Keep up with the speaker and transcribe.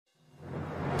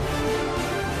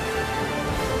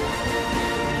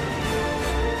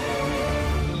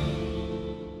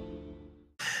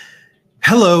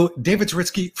Hello, David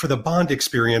Zaritsky for the Bond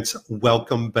Experience.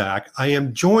 Welcome back. I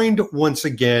am joined once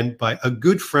again by a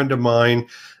good friend of mine,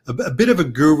 a bit of a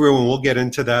guru, and we'll get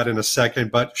into that in a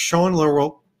second. But Sean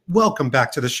Lerwill, welcome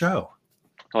back to the show.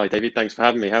 Hi, David. Thanks for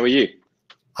having me. How are you?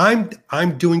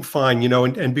 I'm doing fine,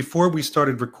 and before we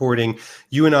started recording,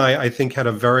 you and I think, had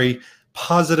a very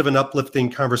positive and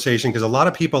uplifting conversation because a lot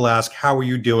of people ask, how are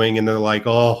you doing? And they're like,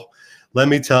 oh, let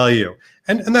me tell you.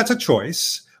 And that's a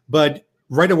choice. But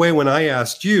right away, when I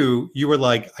asked you, you were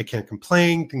like, I can't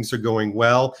complain. Things are going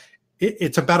well.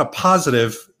 It's about a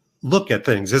positive look at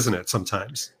things, isn't it?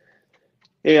 Sometimes.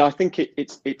 Yeah, I think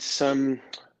it's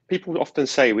people often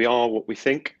say we are what we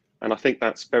think, and I think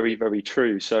that's very, very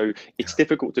true. So it's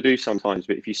difficult to do sometimes,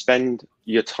 but if you spend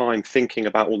your time thinking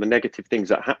about all the negative things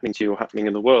that are happening to you or happening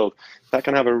in the world, that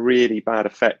can have a really bad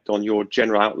effect on your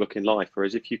general outlook in life.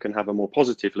 Whereas if you can have a more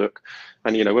positive look,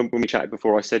 and when we chatted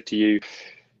before, I said to you,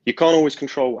 you can't always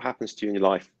control what happens to you in your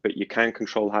life, but you can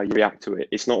control how you react to it.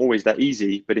 It's not always that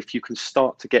easy, but if you can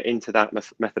start to get into that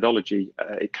methodology,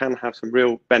 it can have some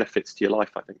real benefits to your life,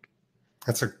 I think.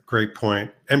 That's a great point.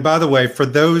 And by the way, for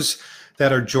those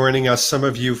that are joining us, some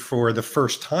of you for the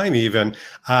first time even,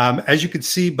 as you can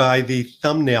see by the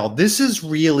thumbnail, this is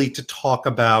really to talk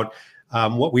about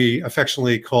what we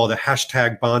affectionately call the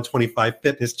hashtag Bond25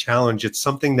 Fitness Challenge. It's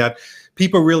something that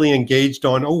people really engaged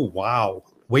on, oh, wow,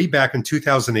 way back in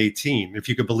 2018, if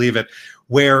you could believe it,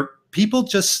 where people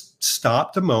just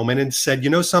stopped a moment and said, you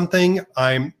know something,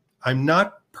 I'm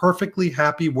not perfectly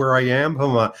happy where I am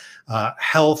from a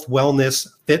health, wellness,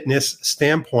 fitness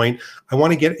standpoint. I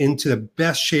want to get into the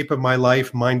best shape of my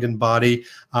life, mind and body.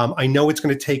 I know it's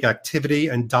going to take activity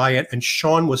and diet. And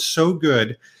Sean was so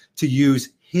good to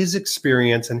use his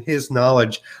experience and his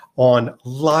knowledge on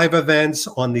live events,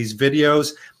 on these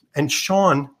videos. And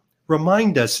Sean,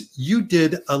 remind us, you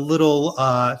did a little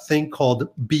thing called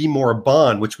Be More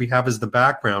Bond, which we have as the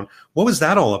background. What was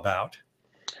that all about?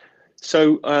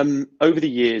 So over the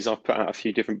years, I've put out a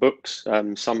few different books,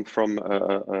 some from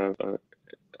a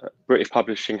British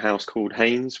publishing house called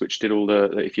Haynes, which did all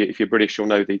the, if you're British, you'll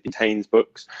know the Haynes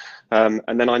books. And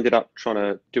then I ended up trying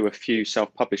to do a few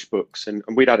self-published books. And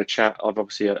we'd had a chat. I'm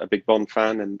obviously a big Bond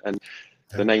fan, and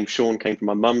the name Sean came from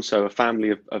my mum, so a family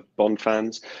of Bond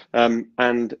fans.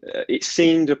 And it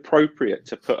seemed appropriate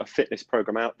to put a fitness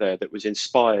program out there that was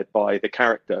inspired by the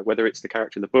character, whether it's the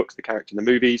character in the books, the character in the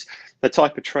movies, the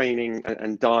type of training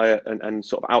and diet and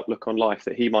sort of outlook on life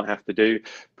that he might have to do.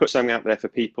 Put something out there for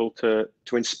people to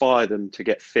inspire them to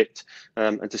get fit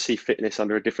and to see fitness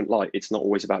under a different light. It's not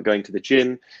always about going to the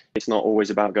gym. It's not always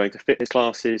about going to fitness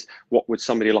classes. What would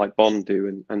somebody like Bond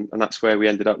do? And that's where we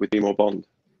ended up with Be More Bond.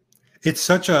 It's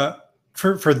such a,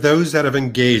 for those that have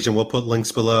engaged, and we'll put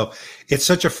links below, it's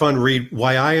such a fun read.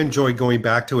 Why I enjoy going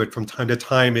back to it from time to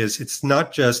time is it's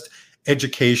not just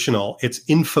educational, it's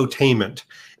infotainment.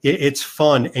 It's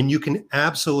fun, and you can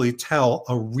absolutely tell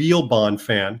a real Bond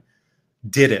fan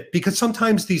did it. Because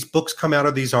sometimes these books come out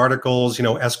of these articles,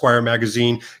 Esquire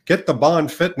magazine, get the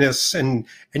Bond fitness, and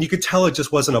you could tell it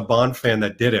just wasn't a Bond fan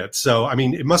that did it. So, I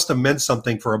mean, it must have meant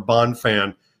something for a Bond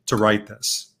fan to write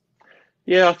this.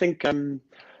 Yeah, I think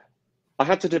I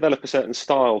had to develop a certain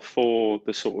style for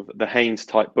the sort of the Haynes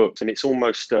type books, and it's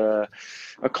almost a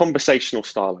conversational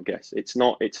style, I guess. It's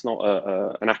not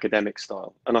an academic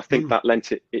style, and I think that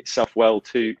lent itself well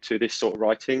to this sort of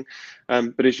writing.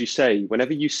 But as you say,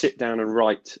 whenever you sit down and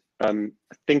write,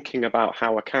 thinking about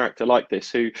how a character like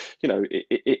this, who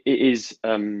it is.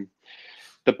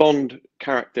 The Bond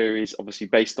character is obviously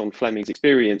based on Fleming's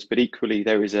experience, but equally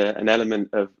there is an element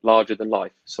of larger than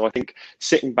life. So I think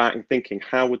sitting back and thinking,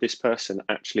 how would this person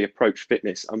actually approach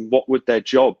fitness, and what would their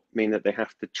job mean that they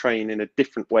have to train in a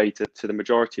different way to the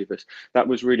majority of us? That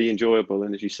was really enjoyable.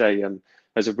 And as you say,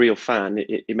 as a real fan,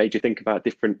 it made you think about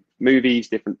different movies,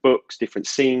 different books, different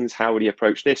scenes. How would he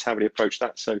approach this? How would he approach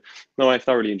that? So no, I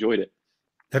thoroughly enjoyed it.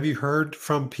 Have you heard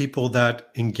from people that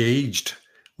engaged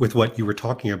with what you were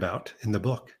talking about in the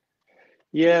book?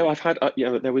 Yeah, I've had,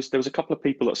 there was a couple of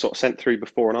people that sort of sent through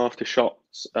before and after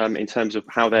shots in terms of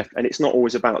how they're, and it's not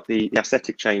always about the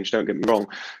aesthetic change, don't get me wrong,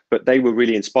 but they were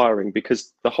really inspiring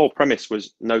because the whole premise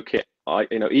was no kit.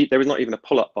 There was not even a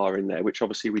pull-up bar in there, which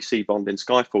obviously we see Bond in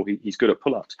Skyfall. He's good at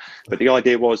pull-ups, but the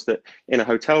idea was that in a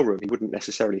hotel room he wouldn't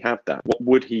necessarily have that. What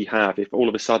would he have if all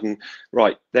of a sudden,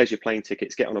 right, there's your plane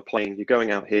tickets, get on a plane, you're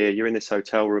going out here, you're in this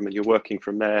hotel room and you're working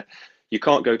from there. You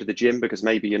can't go to the gym because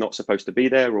maybe you're not supposed to be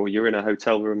there, or you're in a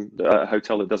hotel room, a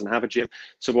hotel that doesn't have a gym.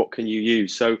 So what can you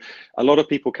use? So a lot of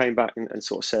people came back and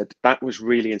sort of said, that was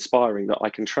really inspiring, that I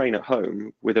can train at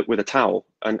home with a towel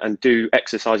and do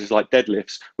exercises like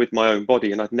deadlifts with my own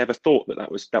body. And I'd never thought that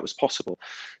was possible.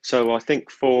 So I think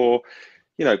for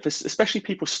especially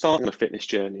people starting on a fitness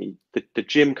journey, the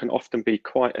gym can often be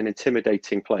quite an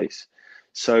intimidating place.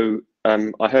 So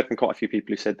I heard from quite a few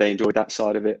people who said they enjoyed that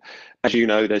side of it. As you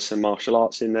know, there's some martial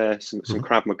arts in there, some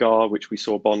Krav Maga, which we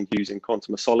saw Bond use in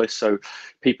Quantum of Solace. So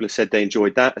people have said they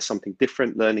enjoyed that as something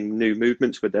different, learning new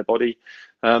movements with their body.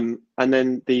 And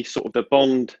then the sort of the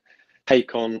Bond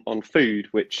take on food,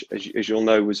 which as you'll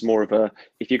know was more of a,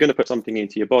 if you're going to put something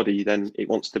into your body, then it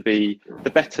wants to be the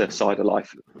better side of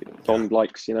life. Bond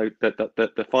likes,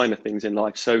 the finer things in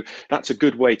life. So that's a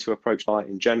good way to approach diet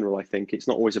in general. I think it's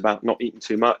not always about not eating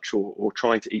too much or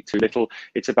trying to eat too little.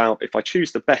 It's about, if I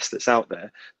choose the best that's out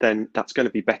there, then that's going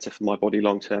to be better for my body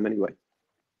long term anyway.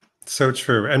 So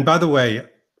true. And by the way,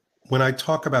 when I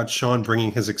talk about Sean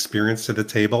bringing his experience to the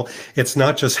table, it's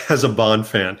not just as a Bond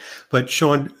fan, but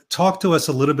Sean, talk to us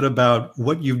a little bit about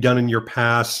what you've done in your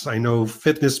past. I know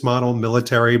fitness model,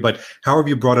 military, but how have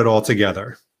you brought it all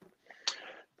together?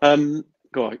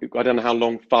 God, I don't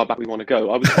know far back we want to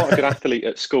go. I was quite a good athlete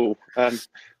at school.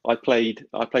 I played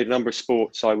a number of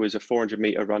sports. I was a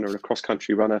 400-meter runner and a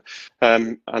cross-country runner,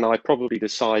 and I probably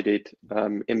decided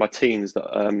in my teens that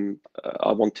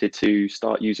I wanted to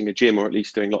start using a gym, or at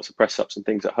least doing lots of press-ups and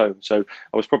things at home. So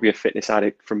I was probably a fitness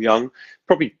addict from young,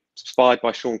 probably inspired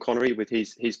by Sean Connery with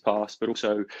his past, but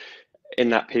also in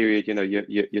that period,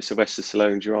 your Sylvester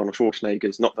Stallone's, your Arnold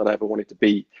Schwarzenegger's. Not that I ever wanted to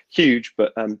be huge,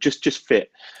 but just fit.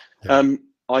 Yeah.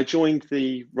 I joined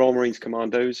the Royal Marines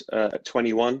Commandos at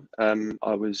 21.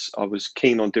 I was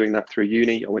keen on doing that through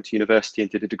uni. I went to university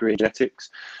and did a degree in genetics,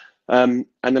 and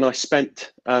then I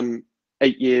spent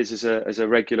 8 years as a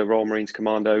regular Royal Marines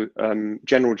Commando,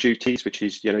 general duties, which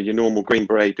is your normal Green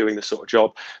Beret doing the sort of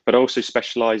job, but I also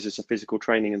specialise as a physical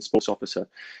training and sports officer.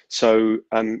 So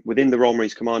within the Royal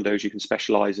Marines Commandos, you can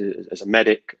specialise as a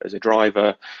medic, as a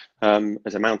driver,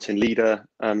 as a mountain leader,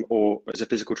 or as a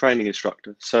physical training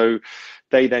instructor. So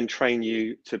they then train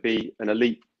you to be an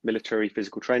elite military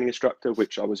physical training instructor,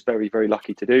 which I was very, very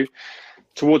lucky to do.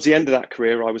 Towards the end of that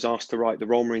career, I was asked to write the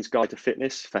Royal Marines Guide to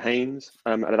Fitness for Haynes.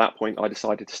 And at that point, I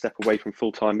decided to step away from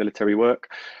full-time military work.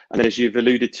 And then, as you've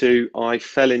alluded to, I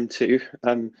fell into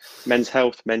men's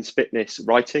health, men's fitness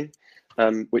writing,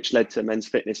 which led to men's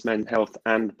fitness, men's health,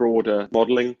 and broader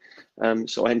modeling.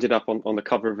 So I ended up on the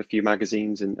cover of a few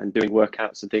magazines and doing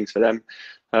workouts and things for them.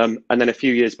 And then a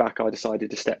few years back, I decided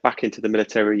to step back into the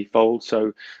military fold.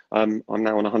 So I'm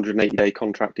now on a 180-day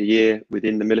contract a year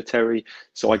within the military.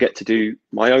 So I get to do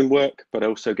my own work, but I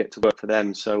also get to work for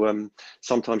them. So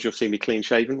sometimes you'll see me clean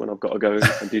shaven when I've got to go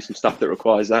and do some stuff that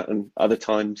requires that. And other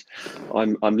times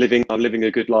I'm living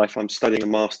a good life. I'm studying a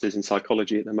master's in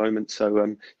psychology at the moment.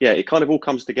 So yeah, it kind of all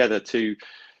comes together to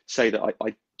say that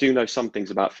I do know some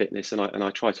things about fitness, and I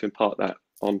try to impart that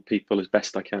on people as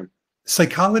best I can.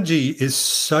 Psychology is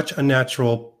such a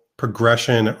natural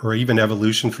progression or even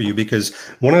evolution for you, because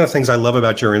one of the things I love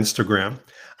about your Instagram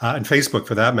and Facebook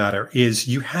for that matter is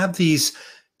you have these,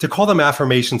 to call them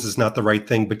affirmations is not the right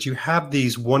thing, but you have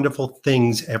these wonderful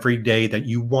things every day that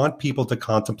you want people to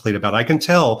contemplate about. I can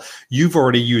tell you've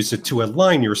already used it to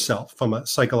align yourself from a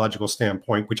psychological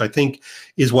standpoint, which I think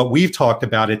is what we've talked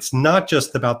about. It's not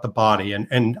just about the body.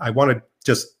 And I want to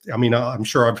I'm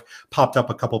sure I've popped up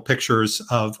a couple pictures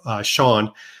of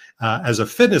Sean as a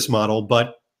fitness model,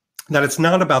 but that it's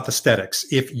not about the aesthetics.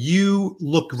 If you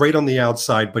look great on the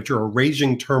outside, but you're a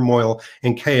raging turmoil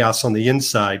and chaos on the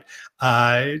inside,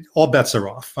 all bets are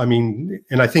off. I mean,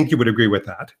 and I think you would agree with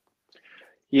that.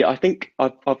 Yeah, I think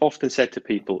I've often said to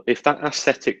people, if that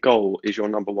aesthetic goal is your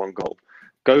number one goal,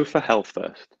 go for health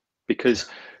first, because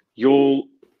you'll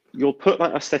put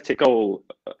that aesthetic goal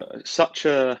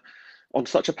on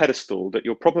such a pedestal that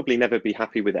you'll probably never be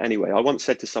happy with it anyway. I once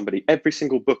said to somebody, every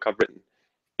single book I've written,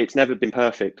 it's never been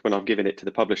perfect when I've given it to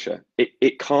the publisher.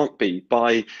 It can't be.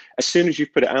 As soon as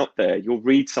you've put it out there, you'll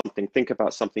read something, think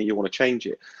about something, you want to change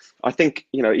it. I think,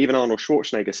 even Arnold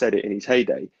Schwarzenegger said it in his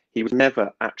heyday. He was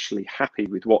never actually happy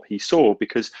with what he saw,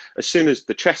 because as soon as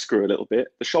the chest grew a little bit,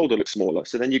 the shoulder looked smaller.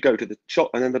 So then you go to the shot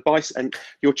and then the bicep, and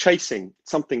you're chasing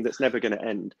something that's never going to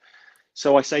end.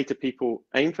 So I say to people,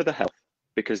 aim for the health,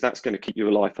 because that's going to keep you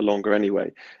alive for longer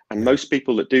anyway. And most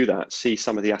people that do that see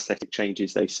some of the aesthetic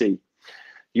changes they see.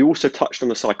 You also touched on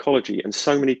the psychology, and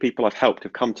so many people I've helped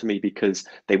have come to me because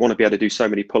they want to be able to do so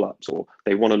many pull-ups, or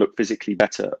they want to look physically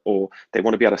better, or they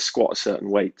want to be able to squat a certain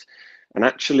weight. And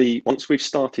actually, once we've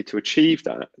started to achieve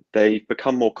that, they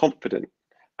become more confident.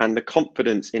 And the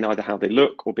confidence in either how they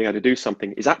look or being able to do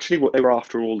something is actually what they were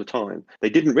after all the time. They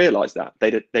didn't realize that.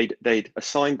 They'd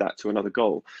assigned that to another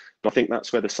goal. But I think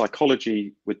that's where the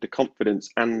psychology with the confidence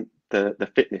and the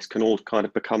fitness can all kind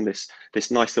of become this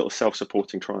nice little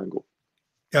self-supporting triangle.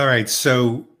 All right.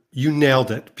 So You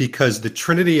nailed it, because the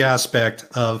Trinity aspect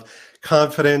of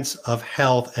confidence, of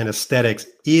health, and aesthetics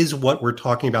is what we're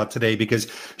talking about today. Because,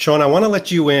 Sean, I want to let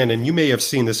you in, and you may have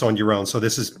seen this on your own, so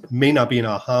this may not be an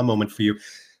aha moment for you.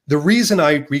 The reason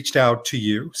I reached out to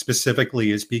you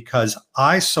specifically is because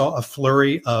I saw a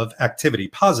flurry of activity,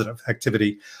 positive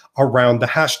activity, around the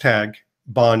hashtag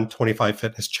Bond 25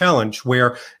 Fitness Challenge,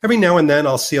 where every now and then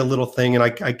I'll see a little thing, and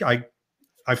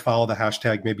I follow the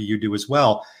hashtag. Maybe you do as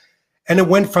well. And it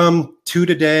went from 2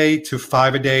 a day to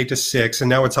 5 a day to 6. And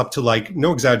now it's up to, like,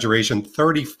 no exaggeration,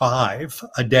 35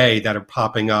 a day that are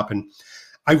popping up. And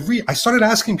I started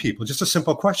asking people just a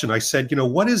simple question. I said,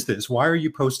 what is this? Why are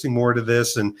you posting more to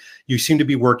this? And you seem to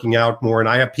be working out more. And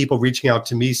I have people reaching out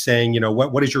to me saying,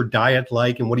 what is your diet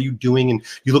like? And what are you doing? And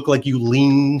you look like you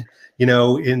leaned,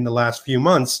 in the last few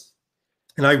months.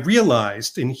 And I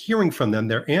realized, in hearing from them,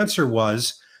 their answer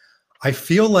was, I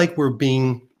feel like we're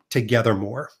being together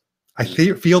more. I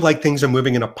feel like things are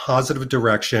moving in a positive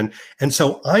direction. And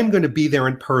so I'm going to be there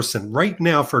in person. Right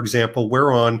now, for example,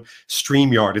 we're on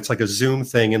StreamYard. It's like a Zoom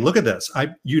thing. And look at this.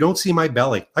 You don't see my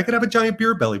belly. I could have a giant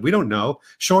beer belly. We don't know.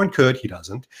 Sean could. He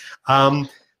doesn't.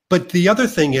 But the other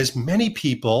thing is, many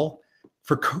people,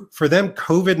 for them,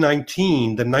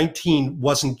 COVID-19, the 19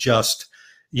 wasn't just,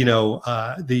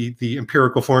 the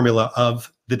empirical formula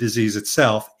of the disease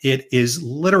itself. It is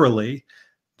literally,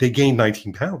 they gained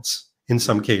 19 pounds. In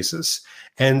some cases.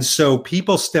 And so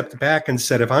people stepped back and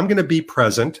said, if I'm going to be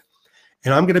present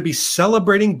and I'm going to be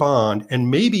celebrating Bond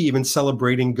and maybe even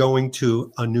celebrating going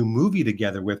to a new movie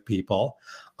together with people,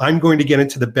 I'm going to get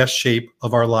into the best shape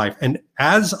of our life. And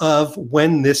as of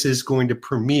when this is going to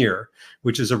premiere,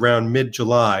 which is around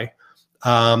mid-July,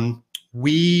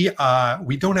 we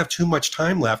don't have too much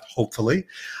time left, hopefully,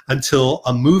 until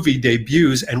a movie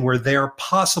debuts and we're there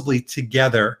possibly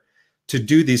together to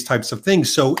do these types of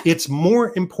things. So it's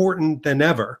more important than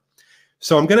ever.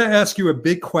 So I'm going to ask you a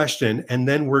big question, and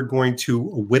then we're going to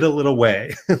whittle it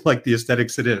away like the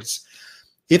aesthetics it is.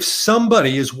 If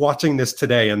somebody is watching this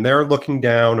today and they're looking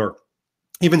down, or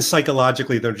even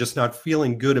psychologically, they're just not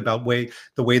feeling good about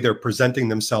the way they're presenting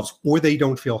themselves, or they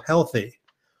don't feel healthy,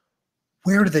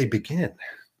 where do they begin?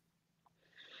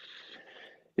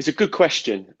 It's a good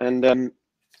question. And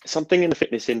something in the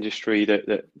fitness industry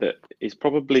that is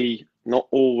probably not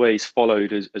always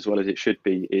followed as well as it should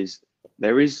be is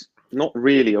there is not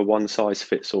really a one size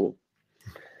fits all.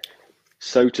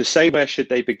 So to say where should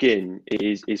they begin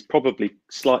is probably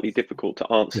slightly difficult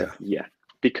to answer. Yeah,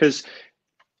 because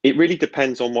it really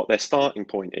depends on what their starting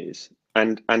point is,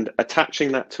 and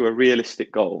attaching that to a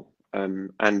realistic goal.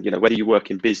 And whether you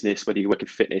work in business, whether you work in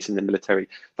fitness, in the military,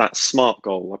 that SMART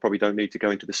goal, I probably don't need to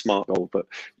go into the SMART goal, but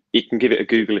you can give it a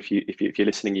Google if you're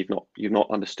listening. You've not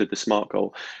understood the SMART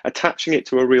goal. Attaching it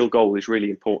to a real goal is really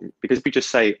important, because if you just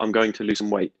say I'm going to lose some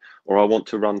weight, or I want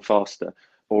to run faster,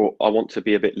 or I want to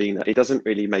be a bit leaner, it doesn't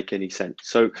really make any sense.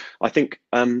 So I think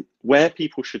where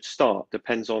people should start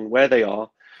depends on where they are.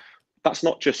 That's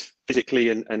not just physically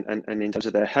and in terms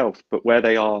of their health, but where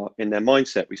they are in their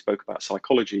mindset. We spoke about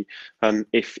psychology.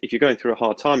 If you're going through a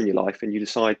hard time in your life and you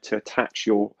decide to attach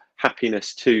your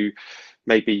happiness to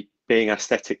maybe being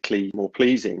aesthetically more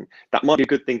pleasing, that might be a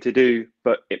good thing to do,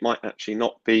 but it might actually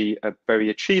not be a very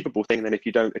achievable thing. Then if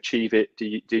you don't achieve it,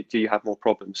 do you have more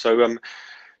problems? So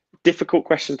difficult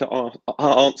question to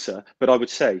answer, but I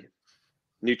would say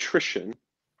nutrition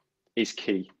is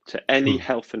key to any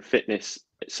health and fitness.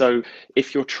 So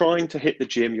if you're trying to hit the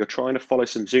gym, you're trying to follow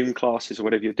some Zoom classes or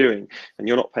whatever you're doing, and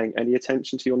you're not paying any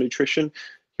attention to your nutrition,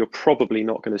 you're probably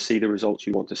not going to see the results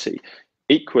you want to see.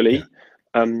 Equally,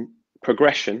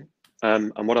 progression,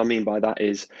 and what I mean by that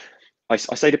is, I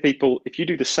say to people, if you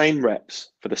do the same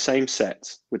reps for the same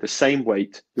sets with the same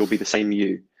weight, you'll be the same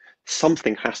you.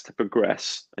 Something has to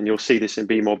progress, and you'll see this in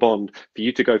Be More Bond, for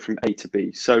you to go from A to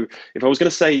B. So if I was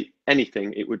going to say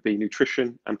anything, it would be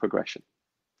nutrition and progression.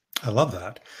 I love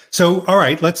that. So, all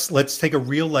right, let's take a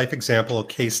real life example, a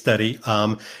case study.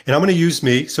 And I'm going to use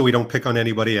me so we don't pick on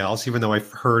anybody else, even though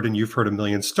I've heard and you've heard a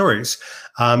million stories.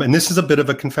 And this is a bit of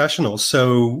a confessional.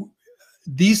 So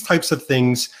these types of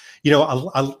things,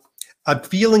 a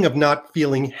feeling of not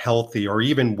feeling healthy or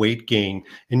even weight gain,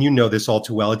 and you know this all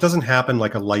too well, it doesn't happen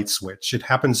like a light switch. It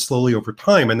happens slowly over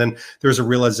time. And then there's a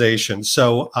realization.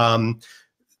 So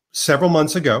several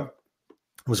months ago,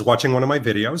 I was watching one of my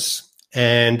videos,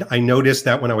 and I noticed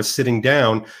that when I was sitting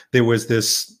down, there was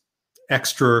this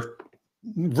extra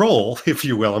roll, if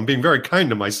you will. I'm being very kind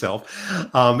to myself,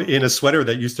 in a sweater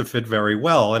that used to fit very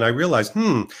well. And I realized,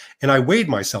 and I weighed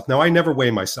myself. Now, I never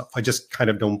weigh myself. I just kind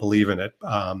of don't believe in it.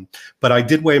 But I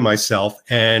did weigh myself,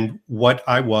 and what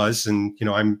I was, and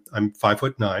I'm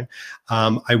 5'9".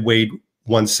 I weighed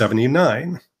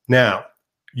 179. Now,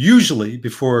 usually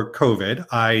before COVID,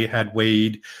 I had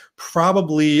weighed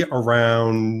probably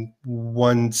around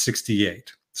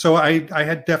 168. So I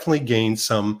had definitely gained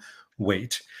some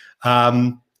weight.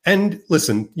 And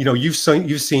listen, you've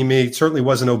seen me. It certainly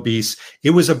wasn't obese. It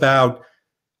was about,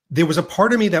 there was a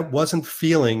part of me that wasn't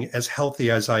feeling as healthy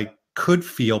as I could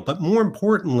feel, but more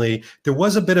importantly, there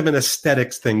was a bit of an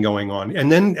aesthetics thing going on,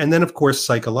 and then of course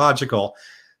psychological.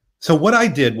 So what I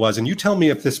did was, and you tell me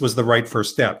if this was the right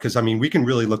first step, because I mean we can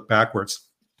really look backwards.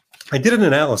 I did an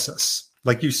analysis,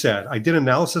 like you said. I did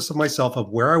analysis of myself, of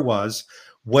where I was,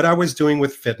 what I was doing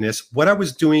with fitness, what I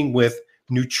was doing with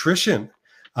nutrition,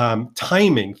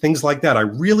 timing, things like that. I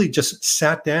really just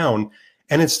sat down,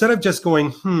 and instead of just going,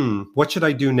 what should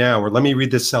I do now? Or let me read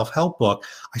this self-help book,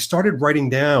 I started writing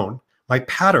down my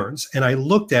patterns, and I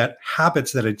looked at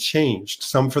habits that had changed,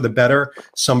 some for the better,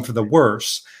 some for the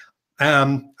worse.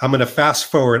 I'm going to fast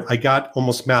forward. I got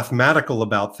almost mathematical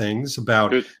about things,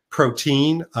 about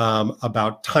protein,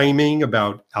 about timing,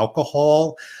 about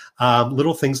alcohol,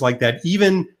 little things like that,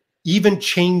 even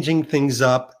changing things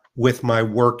up with my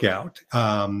workout.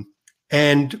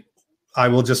 And I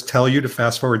will just tell you, to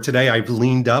fast forward today, I've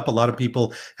leaned up. A lot of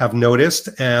people have noticed.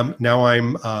 Now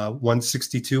I'm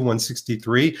 162,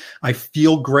 163. I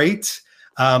feel great.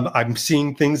 I'm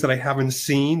seeing things that I haven't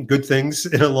seen, good things,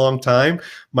 in a long time.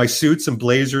 My suits and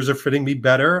blazers are fitting me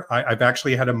better. I've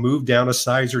actually had to move down a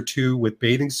size or two with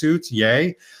bathing suits.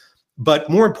 Yay. But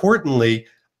more importantly,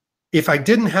 if I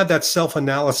didn't have that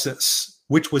self-analysis,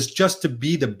 which was just to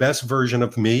be the best version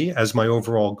of me as my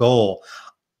overall goal,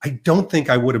 I don't think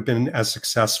I would have been as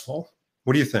successful.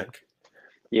 What do you think?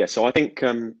 Yeah, so I think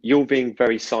you're being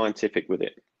very scientific with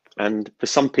it. And for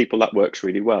some people, that works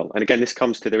really well. And again, this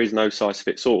comes to, there is no size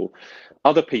fits all.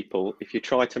 Other people, if you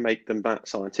try to make them that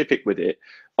scientific with it,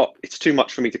 it's too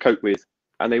much for me to cope with,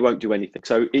 and they won't do anything.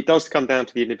 So it does come down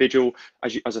to the individual.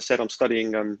 As I said, I'm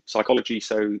studying psychology.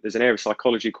 So there's an area of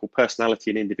psychology called personality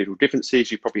and individual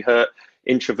differences. You've probably heard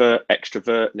introvert,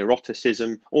 extrovert,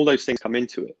 neuroticism, all those things come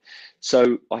into it.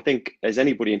 So I think as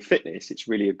anybody in fitness, it's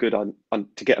really a good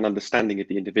to get an understanding of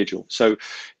the individual. So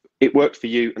it worked for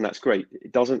you, and that's great.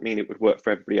 It doesn't mean it would work for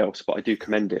everybody else, but I do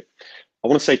commend it. I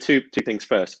want to say two things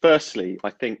first. Firstly, I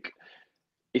think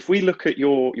if we look at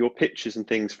your pictures and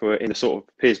things for in the sort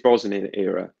of Piers Brosnan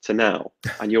era to now,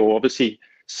 and you're obviously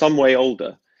some way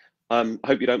older, I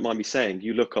hope you don't mind me saying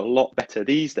you look a lot better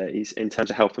these days in terms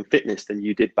of health and fitness than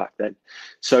you did back then.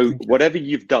 So whatever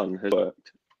you've done has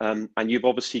worked, and you've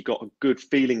obviously got a good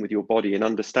feeling with your body and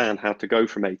understand how to go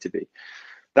from A to B.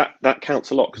 That counts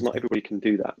a lot, because not everybody can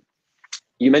do that.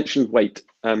 You mentioned weight.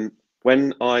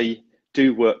 When I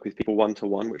do work with people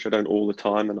one-to-one, which I don't all the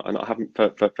time, and I haven't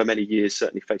for many years,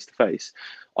 certainly face-to-face,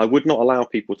 I would not allow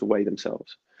people to weigh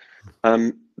themselves.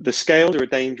 The scales are a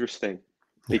dangerous thing,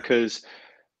 because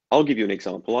I'll give you an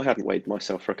example. I hadn't weighed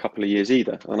myself for a couple of years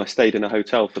either, and I stayed in a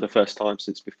hotel for the first time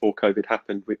since before COVID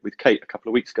happened with Kate a couple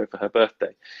of weeks ago for her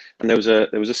birthday, and there was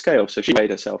a scale. So she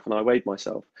weighed herself and I weighed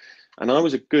myself, and I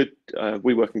was a good,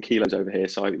 we work in kilos over here,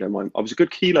 so I was a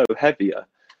good kilo heavier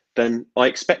than I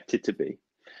expected to be.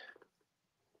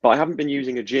 But I haven't been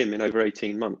using a gym in over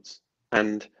 18 months,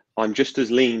 and I'm just as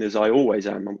lean as I always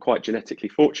am. I'm quite genetically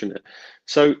fortunate.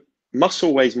 So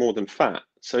muscle weighs more than fat.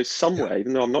 So somewhere,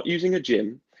 even though I'm not using a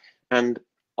gym, and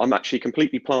I'm actually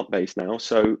completely plant-based now,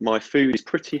 so my food is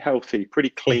pretty healthy, pretty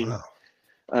clean. Oh,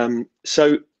 wow.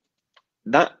 So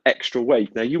that extra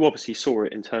weight, now you obviously saw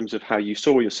it in terms of how you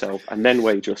saw yourself and then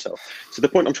weighed yourself. So the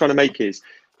point I'm trying to make is,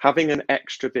 having an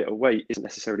extra bit of weight isn't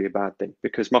necessarily a bad thing,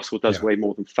 because muscle does weigh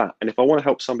more than fat. And if I want to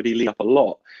help somebody lean up a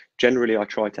lot, generally I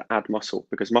try to add muscle,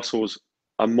 because muscles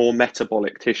are more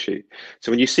metabolic tissue.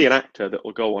 So when you see an actor that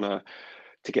will go on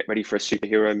to get ready for a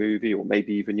superhero movie, or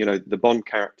maybe even, the Bond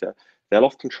character, they'll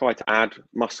often try to add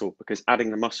muscle, because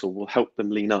adding the muscle will help them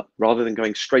lean up. Rather than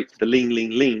going straight to the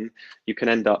lean, you can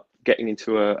end up getting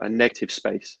into a negative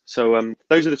space. So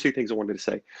those are the two things I wanted to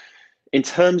say. In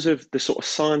terms of the sort of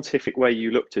scientific way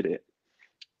you looked at it,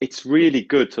 it's really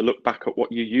good to look back at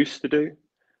what you used to do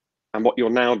and what you're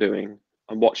now doing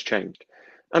and what's changed.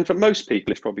 And for most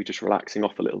people, it's probably just relaxing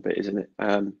off a little bit, isn't it?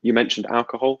 You mentioned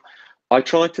alcohol. I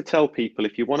try to tell people,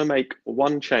 if you want to make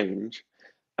one change,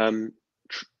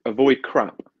 avoid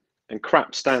crap. And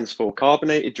crap stands for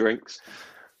carbonated drinks,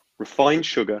 refined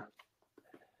sugar,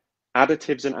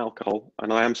 additives, and alcohol.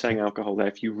 And I am saying alcohol there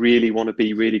if you really want to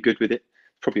be really good with it.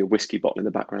 Probably a whiskey bottle in the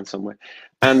background somewhere,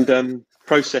 and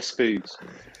processed foods.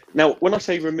 Now, when I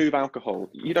say remove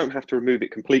alcohol, you don't have to remove it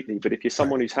completely, but if you're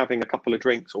someone who's having a couple of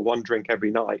drinks or one drink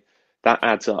every night, that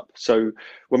adds up. So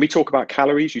when we talk about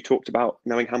calories, you talked about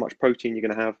knowing how much protein you're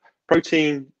going to have.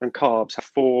 Protein and carbs have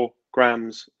 4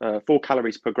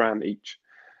 calories per gram each.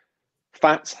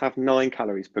 Fats have 9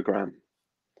 calories per gram.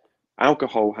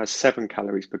 Alcohol has 7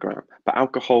 calories per gram, but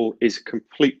alcohol is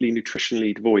completely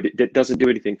nutritionally devoid. It doesn't do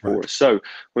anything for us. So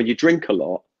when you drink a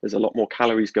lot, there's a lot more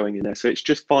calories going in there. So it's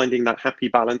just finding that happy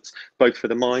balance, both for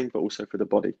the mind, but also for the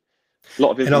body. A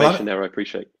lot of information there, I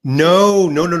appreciate. No.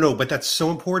 But that's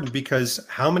so important, because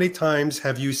how many times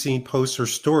have you seen posts or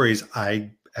stories?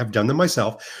 I have done them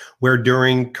myself, where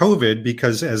during COVID,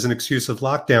 because as an excuse of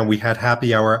lockdown, we had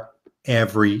happy hour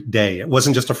every day. It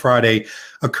wasn't just a Friday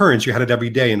occurrence. You had it every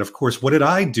day. And of course, what did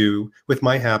I do with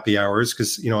my happy hours?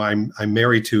 Because, you know, I'm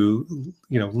married to,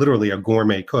 you know, literally a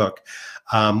gourmet cook.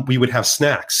 We would have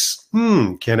snacks.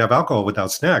 Can't have alcohol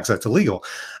without snacks. That's illegal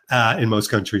in most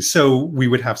countries. So we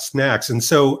would have snacks. And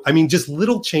so, I mean, just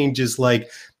little changes like,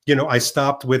 you know, I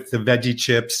stopped with the veggie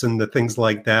chips and the things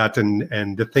like that,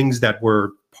 and the things that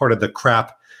were part of the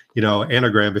crap, you know,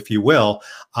 anagram, if you will,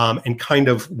 and kind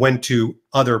of went to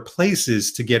other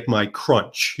places to get my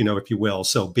crunch, you know, if you will.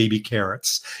 So baby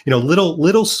carrots, you know,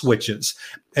 little switches.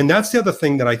 And that's the other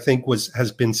thing that I think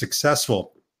has been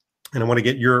successful. And I want to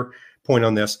get your point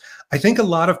on this. I think a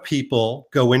lot of people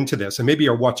go into this and maybe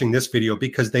are watching this video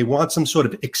because they want some sort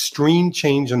of extreme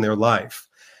change in their life,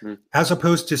 as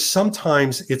opposed to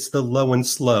sometimes it's the low and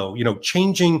slow, you know,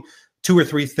 changing 2 or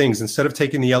 3 things. Instead of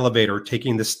taking the elevator,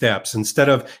 taking the steps, instead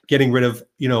of getting rid of,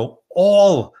 you know,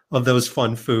 all of those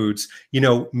fun foods, you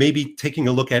know, maybe taking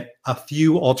a look at a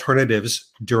few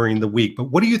alternatives during the week. But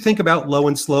what do you think about low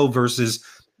and slow versus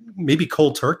maybe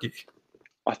cold turkey?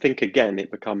 I think, again,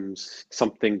 it becomes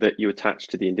something that you attach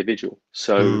to the individual.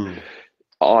 So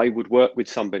I would work with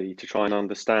somebody to try and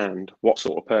understand what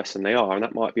sort of person they are. And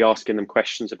that might be asking them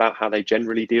questions about how they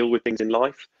generally deal with things in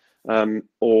life,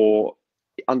 or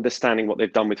understanding what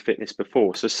they've done with fitness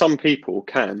before. So some people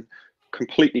can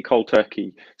completely cold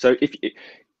turkey. So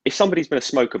if somebody's been a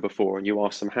smoker before and you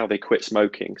ask them how they quit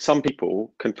smoking, some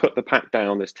people can put the pack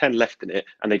down, there's 10 left in it,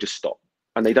 and they just stop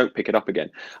and they don't pick it up again.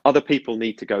 Other people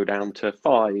need to go down to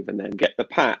 5 and then get the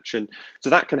patch. And so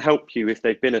that can help you if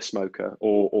they've been a smoker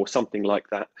or something like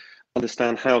that,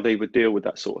 understand how they would deal with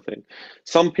that sort of thing.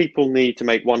 Some people need to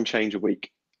make 1 change a week.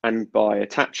 And by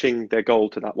attaching their goal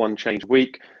to that 1 change a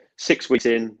week, 6 weeks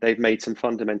in, they've made some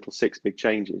fundamental 6 big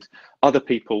changes. Other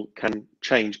people can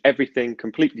change everything,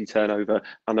 completely turn over,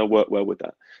 and they'll work well with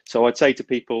that. So I'd say to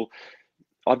people,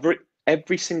 I've written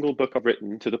every single book I've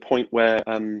written to the point where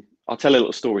I'll tell a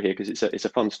little story here because it's a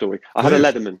fun story. I had a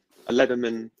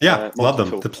Leatherman. Yeah, love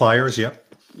them. The pliers, yeah.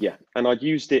 Yeah, and I'd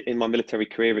used it in my military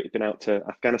career. It had been out to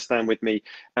Afghanistan with me,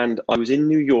 and I was in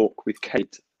New York with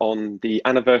Kate on the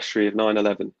anniversary of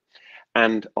 9/11,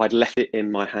 and I'd left it in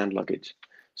my hand luggage.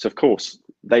 So of course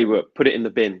they were put it in the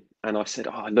bin, and I said,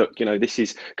 "Oh, look, you know,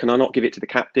 can I not give it to the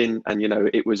captain?" And you know,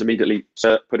 it was immediately,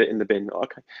 "Sir, put it in the bin."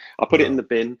 Okay, I put it in the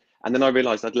bin, and then I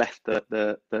realised I'd left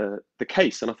the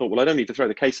case, and I thought, well, I don't need to throw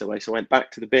the case away. So I went back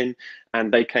to the bin,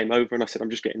 and they came over, and I said, "I'm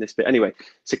just getting this bit anyway."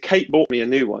 So Kate bought me a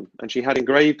new one, and she had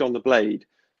engraved on the blade,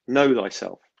 "Know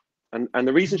thyself." And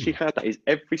the reason she had that is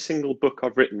every single book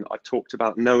I've written, I've talked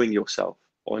about knowing yourself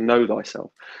or know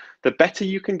thyself. The better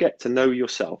you can get to know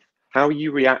yourself, how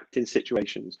you react in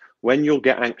situations, when you'll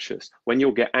get anxious, when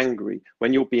you'll get angry,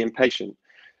 when you'll be impatient,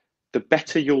 the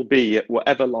better you'll be at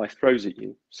whatever life throws at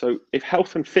you. So if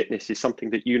health and fitness is something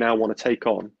that you now want to take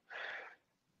on,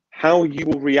 how you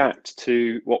will react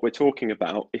to what we're talking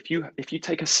about, if you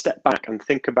take a step back and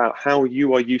think about how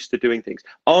you are used to doing things,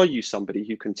 are you somebody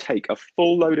who can take a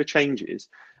full load of changes?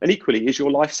 And equally, is your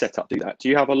life set up to do that? Do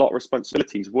you have a lot of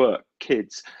responsibilities, work,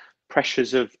 kids,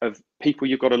 pressures of people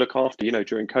you've got to look after, you know,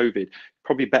 during COVID?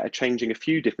 Probably better changing a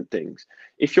few different things.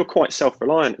 If you're quite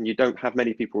self-reliant and you don't have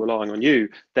many people relying on you,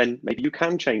 then maybe you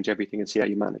can change everything and see how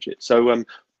you manage it. So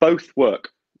both work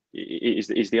is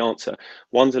the answer.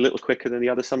 One's a little quicker than the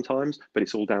other sometimes, but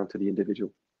it's all down to the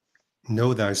individual.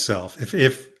 Know thyself.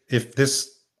 If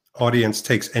this audience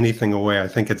takes anything away, I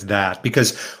think it's that.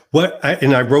 Because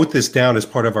and I wrote this down as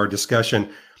part of our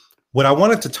discussion. What I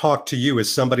wanted to talk to you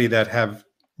as somebody that have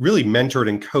really mentored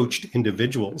and coached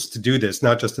individuals to do this,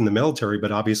 not just in the military,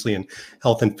 but obviously in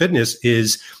health and fitness,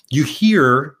 is you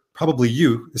hear, probably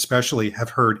you especially, have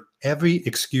heard every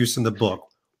excuse in the book.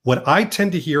 What I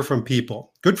tend to hear from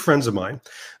people, good friends of mine,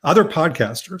 other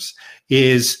podcasters,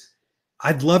 is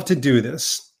I'd love to do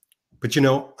this, but you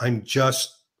know, I'm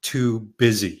just too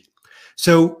busy.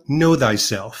 So know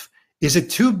thyself. Is it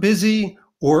too busy,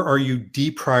 or are you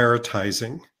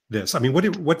deprioritizing this? I mean,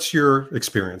 what's your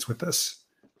experience with this?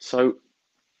 So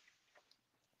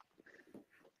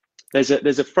there's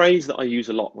a phrase that I use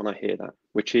a lot when I hear that,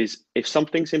 which is, if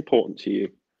something's important to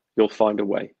you, you'll find a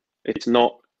way. It's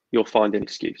not you'll find an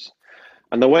excuse.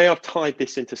 And the way I've tied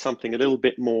this into something a little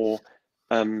bit more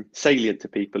salient to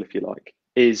people, if you like,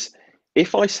 is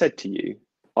if I said to you,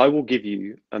 I will give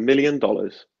you $1 million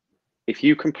if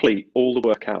you complete all the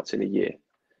workouts in a year,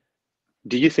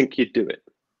 do you think you'd do it?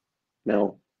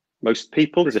 Now, most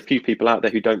people, there's a few people out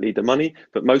there who don't need the money,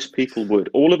 but most people would.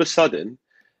 All of a sudden,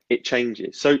 it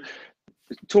changes. So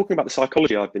talking about the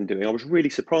psychology I've been doing, I was really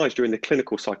surprised during the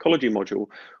clinical psychology module.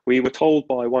 We were told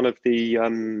by one of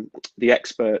the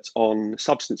experts on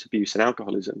substance abuse and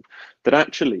alcoholism that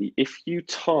actually, if you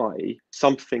tie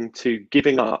something to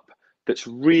giving up that's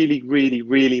really, really,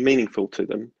 really meaningful to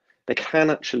them, they can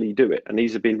actually do it. And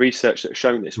these have been research that have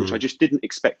shown this, which I just didn't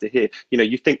expect to hear. You know,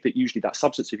 you think that usually that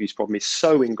substance abuse problem is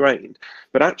so ingrained,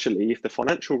 but actually if the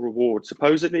financial reward,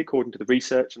 supposedly according to the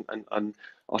research, and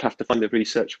I'd have to find the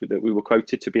research that we were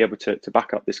quoted to be able to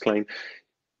back up this claim,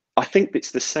 I think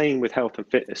it's the same with health and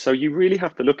fitness. So you really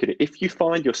have to look at it. If you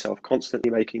find yourself constantly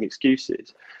making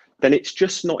excuses, then it's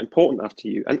just not important enough to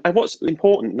you. And what's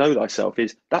important, know thyself,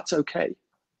 is that's okay.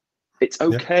 It's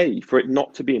okay for it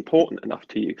not to be important enough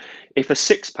to you. If a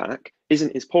six-pack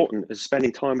isn't as important as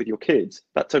spending time with your kids,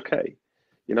 that's okay.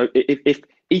 You know, if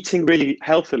eating really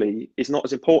healthily is not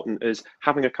as important as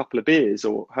having a couple of beers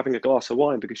or having a glass of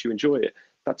wine because you enjoy it,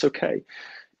 that's okay.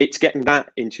 It's getting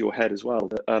that into your head as well,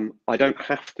 that I don't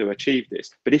have to achieve this.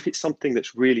 But if it's something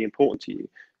that's really important to you,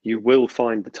 you will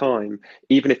find the time,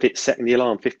 even if it's setting the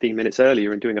alarm 15 minutes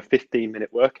earlier and doing a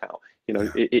 15-minute workout. You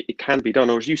know, it can be done.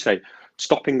 Or as you say,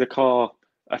 stopping the car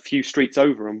a few streets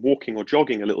over and walking or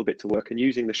jogging a little bit to work and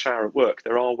using the shower at work.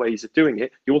 There are ways of doing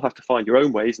it. You'll have to find your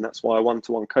own ways, and that's why a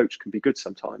one-to-one coach can be good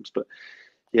sometimes. But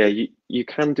yeah, you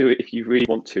can do it if you really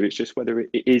want to. It's just whether it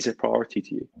is a priority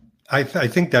to you. I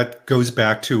think that goes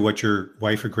back to what your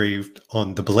wife engraved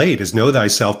on the blade, is know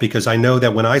thyself, because I know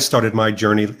that when I started my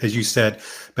journey, as you said,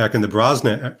 back in the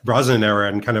Brosnan era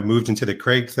and kind of moved into the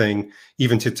Craig thing,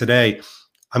 even to today,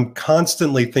 I'm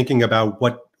constantly thinking about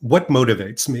what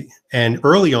motivates me. And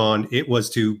early on, it was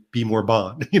to be more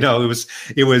Bond. You know,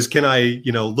 it was, can I,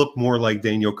 you know, look more like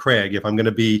Daniel Craig? If I'm going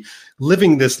to be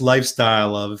living this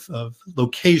lifestyle of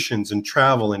locations and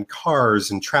travel and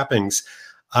cars and trappings,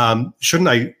 shouldn't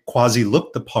I quasi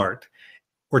look the part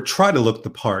or try to look the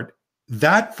part?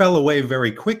 That fell away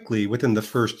very quickly within the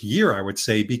first year, I would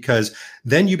say, because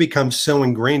then you become so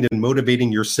ingrained in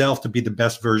motivating yourself to be the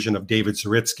best version of David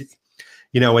Zaritsky.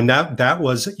 You know, and that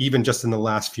was even just in the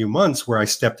last few months where I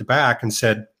stepped back and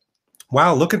said,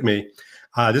 wow, look at me.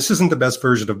 This isn't the best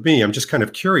version of me. I'm just kind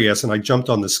of curious. And I jumped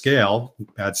on the scale,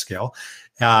 bad scale,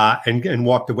 and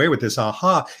walked away with this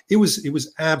aha. It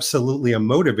was absolutely a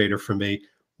motivator for me.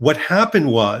 What happened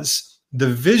was the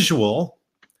visual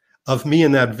of me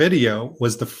in that video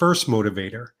was the first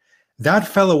motivator. That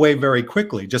fell away very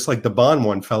quickly, just like the Bond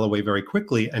one fell away very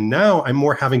quickly. And now I'm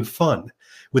more having fun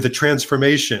with a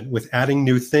transformation, with adding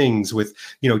new things, with,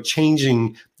 you know,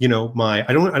 changing, you know,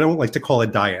 I don't like to call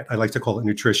it diet. I like to call it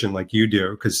nutrition like you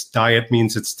do, because diet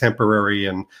means it's temporary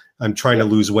and I'm trying to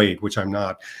lose weight, which I'm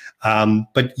not.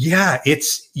 But yeah,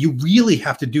 you really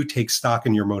have to take stock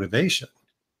in your motivation.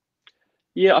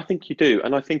 Yeah, I think you do.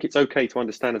 And I think it's okay to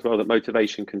understand as well that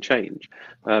motivation can change.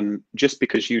 Just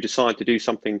because you decide to do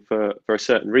something for a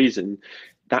certain reason,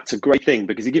 that's a great thing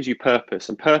because it gives you purpose,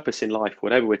 and purpose in life,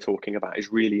 whatever we're talking about,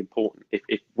 is really important.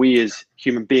 If we as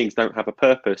human beings don't have a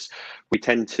purpose, we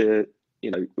tend to,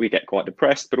 you know, we get quite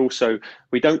depressed, but also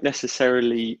we don't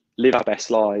necessarily live our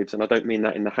best lives. And I don't mean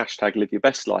that in the hashtag live your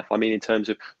best life. I mean, in terms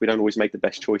of we don't always make the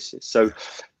best choices. So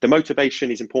the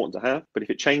motivation is important to have, but if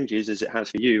it changes as it has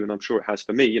for you, and I'm sure it has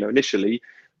for me, you know, initially,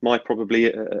 my probably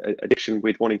addiction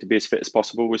with wanting to be as fit as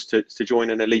possible was to join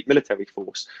an elite military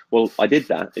force. Well, I did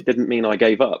that. It didn't mean I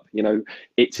gave up. You know,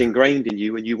 it's ingrained in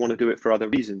you and you want to do it for other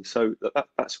reasons. So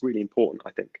that's really important,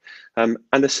 I think.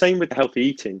 And the same with the healthy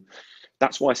eating.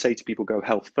 That's why I say to people, go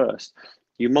health first.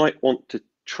 You might want to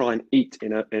try and eat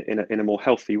in a more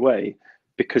healthy way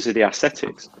because of the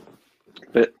ascetics.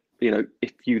 But, you know,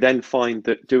 if you then find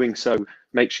that doing so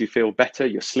makes you feel better,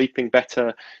 you're sleeping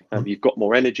better, you've got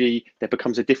more energy, there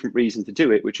becomes a different reason to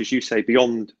do it, which, as you say,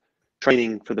 beyond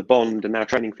training for the Bond and now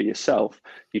training for yourself,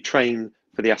 you train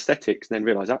for the aesthetics and then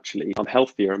realize, actually, I'm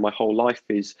healthier and my whole life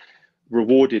is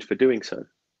rewarded for doing so.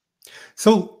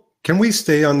 So can we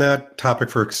stay on that topic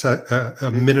for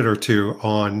a minute or two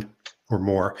or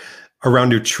more around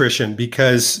nutrition?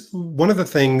 Because one of the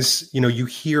things, you know, you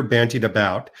hear bandied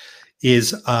about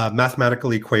is a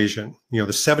mathematical equation, you know,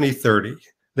 the 70-30,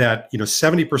 that, you know,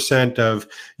 70% of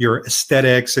your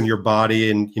aesthetics and your body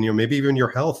and, you know, maybe even your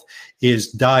health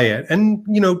is diet. And,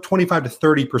 you know, 25 to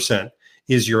 30%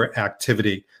 is your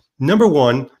activity. Number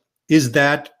one, is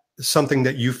that something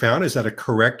that you found? Is that a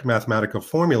correct mathematical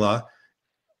formula?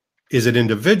 Is it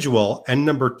individual? And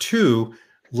number two,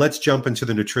 let's jump into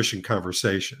the nutrition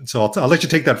conversation. So I'll let you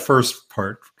take that first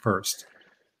part first.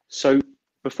 So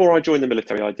before I joined the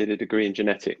military, I did a degree in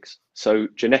genetics. So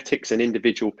genetics and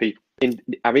individual people,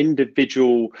 our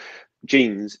individual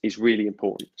genes is really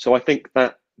important. So I think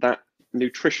that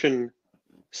nutrition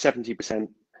 70%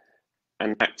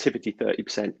 and activity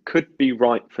 30% could be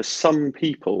right for some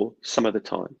people some of the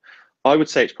time. I would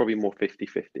say it's probably more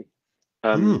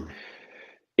 50-50.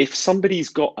 If somebody's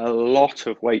got a lot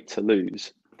of weight to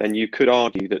lose, then you could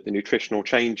argue that the nutritional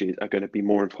changes are going to be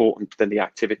more important than the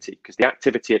activity, because the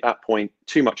activity at that point,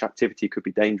 too much activity could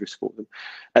be dangerous for them.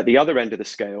 At the other end of the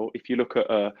scale, if you look at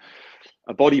a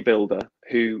bodybuilder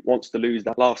who wants to lose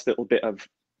that last little bit of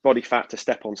body fat to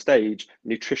step on stage,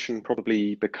 nutrition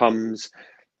probably becomes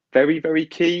very, very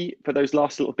key for those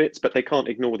last little bits, but they can't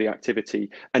ignore the activity.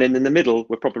 And then in the middle,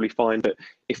 we'll probably find that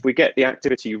if we get the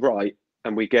activity right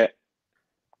and we get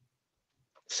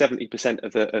 70%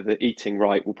 of the eating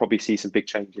right, we'll probably see some big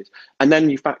changes. And then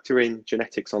you factor in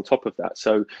genetics on top of that.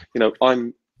 So,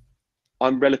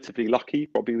 I'm relatively lucky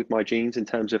probably with my genes in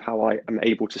terms of how I am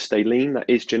able to stay lean. That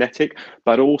is genetic.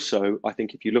 But also, I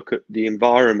think if you look at the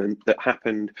environment that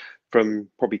happened from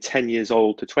probably 10 years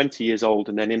old to 20 years old,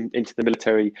 and then into the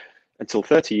military until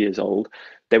 30 years old,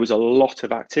 there was a lot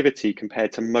of activity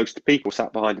compared to most people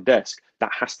sat behind a desk.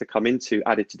 That has to come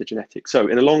added to the genetics. So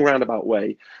in a long roundabout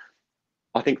way,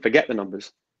 I think forget the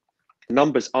numbers. The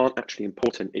numbers aren't actually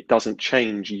important. It doesn't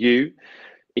change you.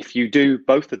 If you do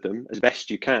both of them as best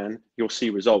you can, you'll see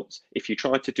results. If you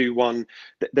try to do one,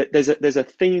 there's a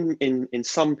theme in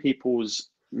some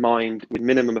people's mind with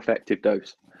minimum effective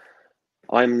dose.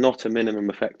 I'm not a minimum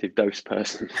effective dose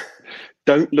person.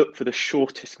 Don't look for the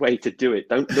shortest way to do it.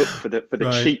 Don't look for the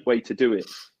Right. cheap way to do it.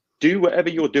 Do whatever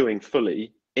you're doing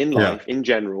fully in life, in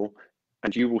general,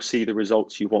 and you will see the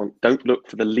results you want. Don't look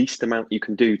for the least amount you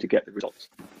can do to get the results.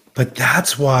 But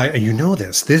that's why,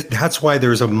 that's why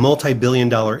there's a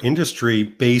multi-billion-dollar industry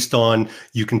based on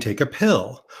you can take a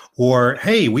pill, or,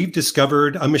 hey, we've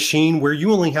discovered a machine where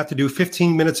you only have to do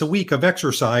 15 minutes a week of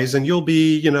exercise and you'll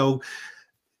be,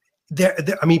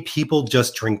 people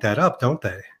just drink that up, don't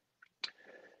they?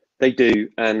 They do.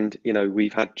 And,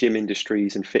 we've had gym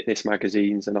industries and fitness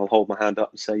magazines, and I'll hold my hand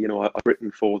up and say, I've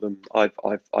written for them. I've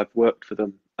worked for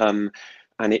them.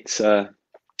 And it's a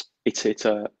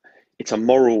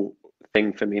moral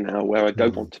thing for me now where I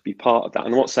don't want to be part of that.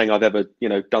 And I'm not saying I've ever,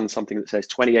 done something that says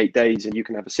 28 days and you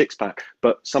can have a six pack,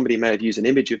 but somebody may have used an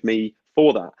image of me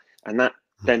for that. And that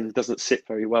then doesn't sit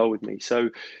very well with me.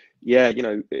 So yeah,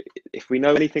 if we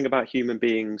know anything about human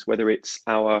beings, whether it's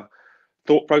our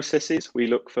thought processes, we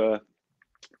look for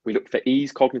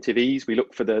ease, cognitive ease. We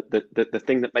look for the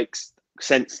thing that makes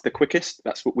sense the quickest.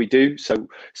 That's what we do. So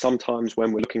sometimes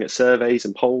when we're looking at surveys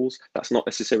and polls, that's not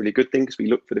necessarily a good thing because we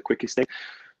look for the quickest thing.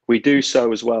 We do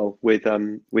so as well with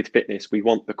fitness. We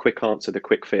want the quick answer, the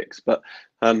quick fix. But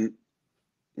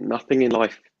nothing in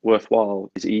life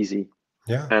worthwhile is easy.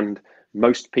 Yeah. And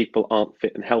most people aren't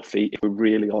fit and healthy if we're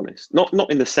really honest.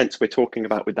 Not in the sense we're talking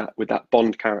about with that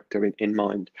Bond character in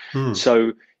mind.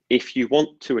 So if you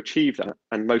want to achieve that,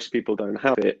 and most people don't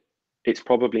have it, it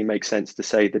probably makes sense to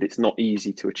say that it's not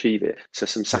easy to achieve it. So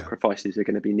some sacrifices are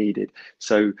going to be needed.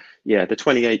 So yeah, the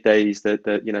 28 days,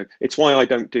 it's why I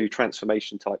don't do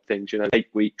transformation type things,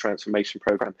 8-week transformation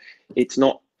program.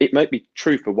 It might be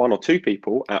true for 1 or 2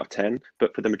 people out of 10,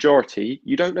 but for the majority,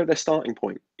 you don't know their starting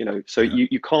point, so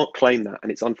you can't claim that,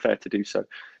 and it's unfair to do so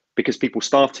because people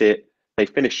start it, they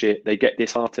finish it, they get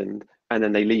disheartened, and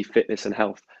then they leave fitness and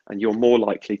health. And you're more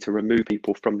likely to remove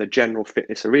people from the general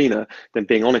fitness arena than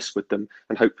being honest with them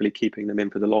and hopefully keeping them in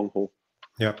for the long haul.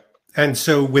 Yeah. And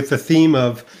so with the theme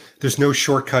of there's no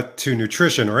shortcut to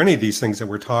nutrition or any of these things that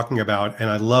we're talking about, and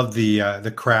I love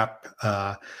the crap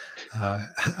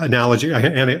analogy,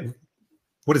 and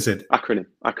what is it? Acronym.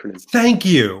 Thank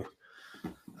you.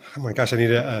 Oh my gosh, I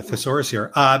need a thesaurus here.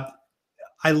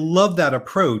 I love that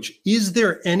approach. Is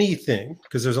there anything,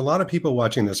 because there's a lot of people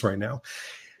watching this right now,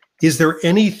 is there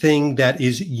anything that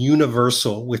is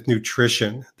universal with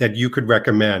nutrition that you could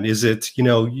recommend? Is it,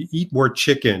 you eat more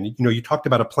chicken? You talked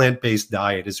about a plant-based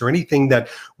diet. Is there anything that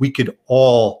we could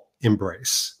all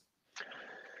embrace?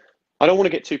 I don't want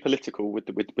to get too political with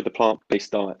the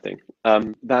plant-based diet thing.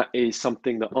 That is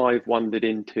something that I've wandered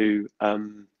into.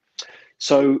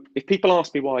 So if people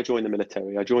ask me why I joined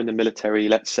the military,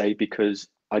 let's say because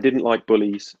I didn't like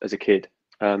bullies as a kid.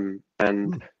 And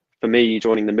For me,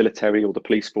 joining the military or the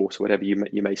police force, or whatever you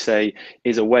may say,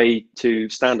 is a way to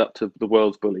stand up to the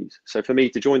world's bullies. So for me,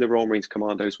 to join the Royal Marines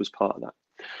Commandos was part of that.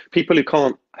 People who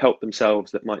can't help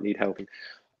themselves that might need helping.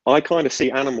 I kind of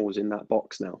see animals in that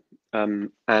box now.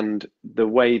 And the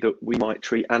way that we might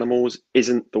treat animals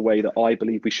isn't the way that I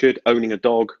believe we should. Owning a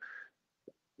dog,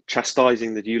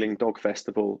 chastising the Dueling Dog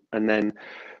Festival, and then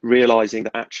realizing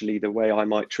that actually the way I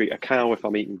might treat a cow if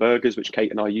I'm eating burgers, which Kate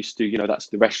and I used to, that's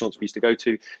the restaurants we used to go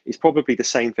to, is probably the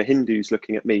same for Hindus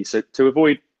looking at me. So to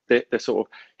avoid the sort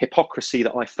of hypocrisy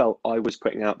that I felt I was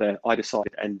putting out there, I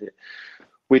decided to end it.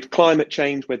 With climate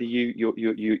change, whether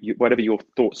whatever your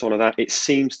thoughts on that, it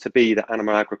seems to be that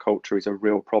animal agriculture is a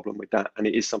real problem with that, and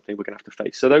it is something we're going to have to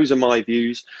face. So those are my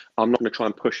views. I'm not going to try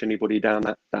and push anybody down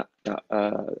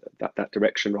that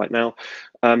direction right now.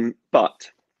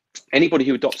 But anybody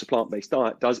who adopts a plant-based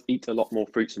diet does eat a lot more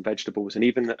fruits and vegetables. And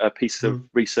even a piece of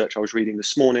research I was reading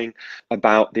this morning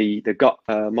about the gut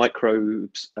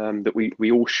microbes that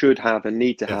we all should have and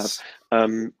need to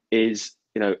have is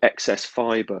excess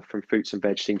fiber from fruits and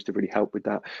veg seems to really help with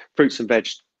that. Fruits and veg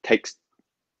takes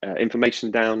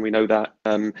inflammation down, we know that,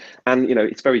 and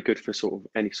it's very good for sort of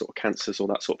any sort of cancers or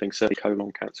that sort of thing, certainly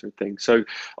colon cancer and things. So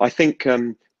I think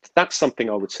that's something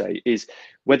I would say is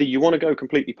whether you want to go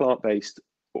completely plant-based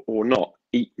or not,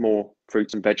 eat more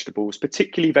fruits and vegetables,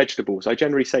 particularly vegetables. I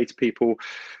generally say to people,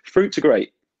 fruits are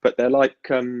great, but they're like,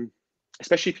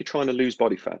 especially if you're trying to lose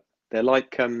body fat, they're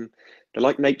like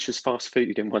nature's fast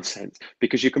food in one sense,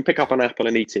 because you can pick up an apple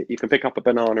and eat it. You can pick up a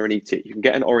banana and eat it. You can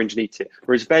get an orange and eat it.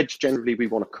 Whereas veg, generally, we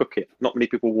want to cook it. Not many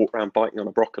people walk around biting on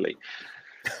a broccoli.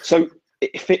 So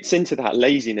it fits into that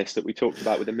laziness that we talked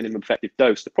about with a minimum effective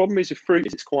dose. The problem is with fruit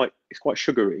is it's quite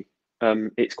sugary.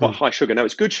 It's quite high sugar. Now,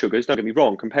 it's good sugars, don't get me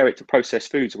wrong. Compare it to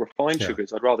processed foods or refined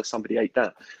sugars. I'd rather somebody ate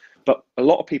that. But a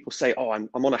lot of people say, oh, I'm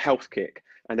on a health kick,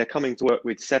 and they're coming to work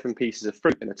with 7 pieces of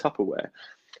fruit in a Tupperware.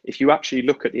 If you actually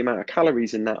look at the amount of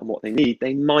calories in that and what they need,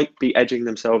 they might be edging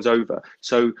themselves over.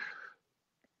 So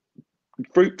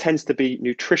fruit tends to be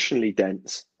nutritionally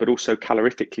dense, but also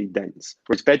calorifically dense,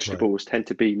 whereas vegetables tend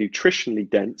to be nutritionally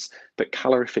dense, but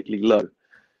calorifically low.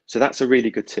 So that's a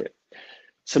really good tip.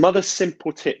 Some other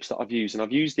simple tips that I've used, and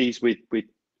I've used these for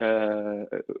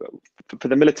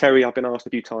the military. I've been asked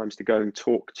a few times to go and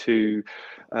talk to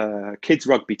kids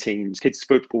rugby teams, kids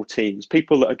football teams,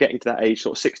 people that are getting to that age,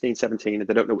 sort of 16, 17, and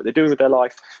they don't know what they're doing with their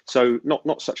life. So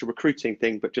not such a recruiting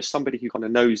thing, but just somebody who kind of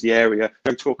knows the area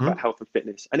and talk about health and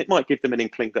fitness. And it might give them an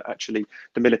inkling that actually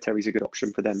the military is a good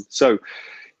option for them. So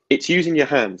it's using your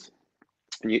hands.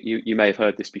 And you may have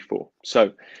heard this before.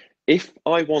 So if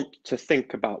I want to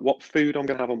think about what food I'm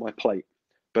going to have on my plate,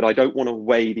 but I don't want to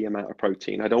weigh the amount of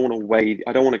protein, I don't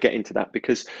want to get into that,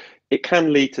 because it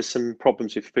can lead to some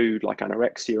problems with food like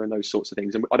anorexia and those sorts of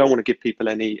things. And I don't want to give people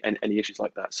any issues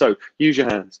like that. So use your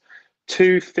hands.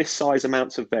 2 fist-size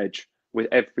amounts of veg with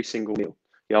every single meal.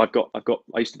 Yeah,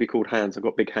 I used to be called hands. I've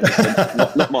got big hands,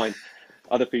 not mine,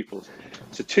 other people's.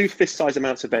 So 2 fist-size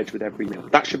amounts of veg with every meal.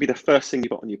 That should be the first thing you've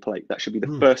got on your plate. That should be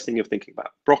the first thing you're thinking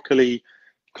about. Broccoli,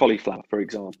 cauliflower, for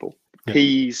example,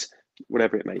 peas,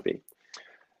 whatever it may be.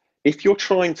 If you're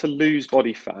trying to lose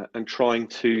body fat and trying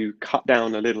to cut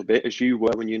down a little bit, as you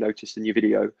were when you noticed in your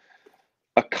video,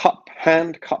 a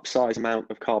hand cup size amount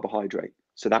of carbohydrate.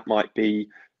 So that might be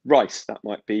rice, that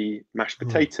might be mashed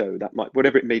potato, that might,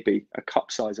 whatever it may be, a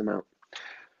cup size amount.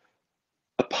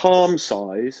 A palm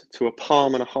size to a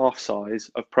palm and a half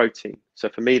size of protein. So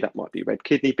for me, that might be red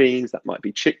kidney beans, that might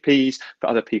be chickpeas.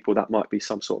 For other people, that might be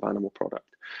some sort of animal product.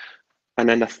 And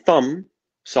then a thumb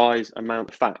size amount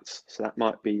of fats. So that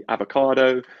might be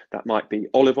avocado, that might be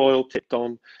olive oil tipped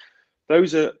on.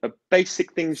 Those are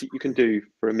basic things that you can do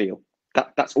for a meal.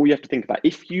 That's all you have to think about.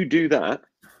 If you do that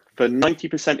for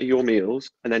 90% of your meals,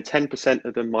 and then 10%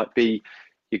 of them might be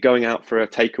you're going out for a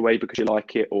takeaway because you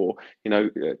like it, or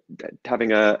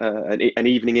having an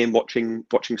evening in watching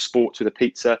sports with a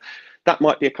pizza, that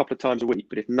might be a couple of times a week.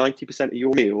 But if 90% of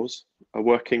your meals are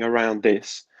working around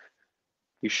this,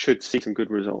 you should see some good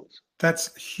results.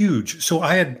 That's huge. So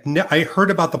I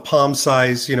heard about the palm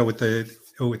size, with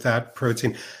that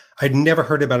protein. I'd never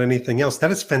heard about anything else. That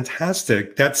is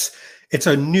fantastic. It's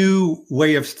a new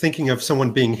way of thinking of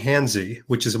someone being handsy,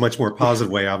 which is a much more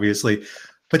positive way, obviously.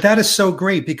 But that is so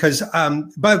great because,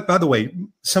 by the way,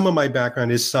 some of my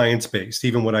background is science-based,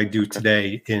 even what I do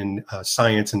today in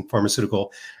science and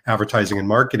pharmaceutical advertising and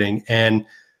marketing. And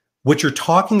what you're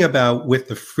talking about with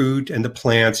the fruit and the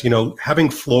plants,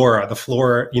 having flora, the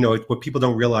flora, what people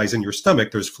don't realize in your stomach,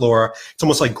 there's flora. It's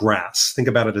almost like grass. Think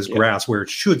about it as grass, where it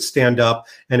should stand up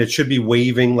and it should be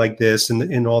waving like this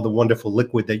in all the wonderful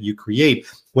liquid that you create.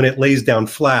 When it lays down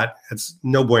flat, it's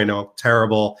no bueno,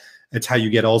 terrible. It's how you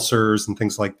get ulcers and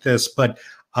things like this. But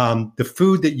the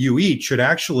food that you eat should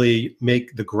actually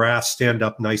make the grass stand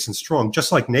up nice and strong,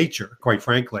 just like nature, quite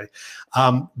frankly.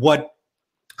 What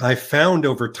I found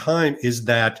over time is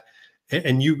that,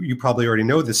 and you probably already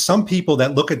know this, some people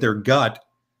that look at their gut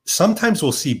sometimes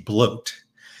will see bloat.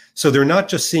 So they're not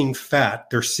just seeing fat,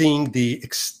 they're seeing the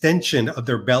extension of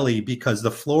their belly because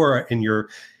the flora in your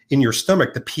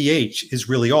stomach, the pH is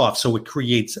really off. So it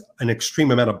creates an extreme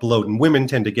amount of bloat. And women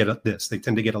tend to get this. They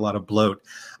tend to get a lot of bloat.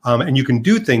 And you can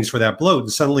do things for that bloat.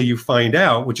 And suddenly you find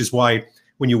out, which is why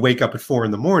when you wake up at 4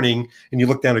 a.m. and you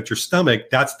look down at your stomach,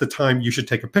 that's the time you should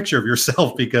take a picture of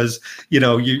yourself because,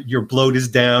 your bloat is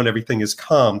down, everything is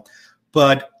calm.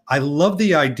 But I love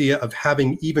the idea of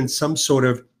having even some sort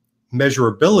of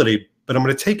measurability, but I'm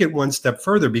going to take it one step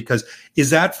further, because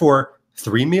is that for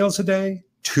 3 meals a day,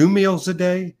 2 meals a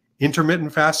day,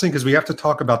 intermittent fasting? Because we have to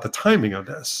talk about the timing of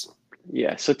this.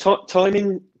 Yeah, so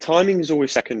timing is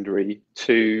always secondary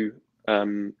to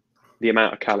the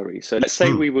amount of calories. So let's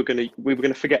say we were going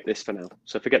to forget this for now.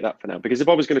 So forget that for now, because if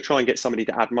I was going to try and get somebody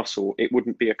to add muscle, it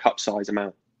wouldn't be a cup size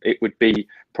amount. It would be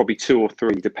probably 2 or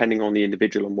 3, depending on the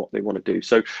individual and what they want to do.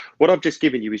 So what I've just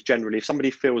given you is generally, if somebody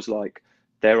feels like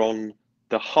they're on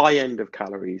the high end of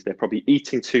calories, they're probably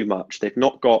eating too much, they've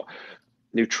not got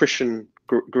nutrition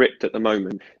gripped at the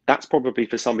moment, that's probably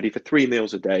for somebody for 3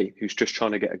 meals a day who's just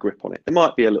trying to get a grip on it. There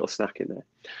might be a little snack in there.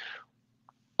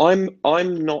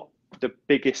 I'm not the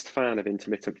biggest fan of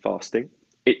intermittent fasting.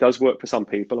 It does work for some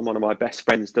people, and one of my best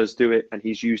friends does do it, and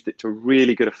he's used it to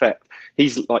really good effect.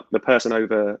 He's like the person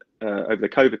over the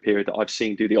COVID period that I've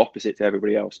seen do the opposite to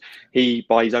everybody else. He,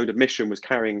 by his own admission, was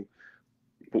carrying,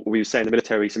 what we were saying in the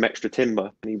military, some extra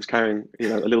timber, and he was carrying, a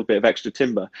little bit of extra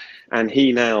timber, and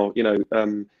he now,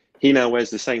 he now wears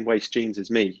the same waist jeans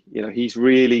as me. He's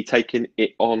really taken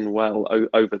it on well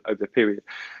over the period.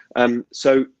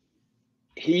 So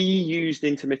he used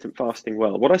intermittent fasting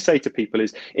well. What I say to people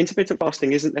is intermittent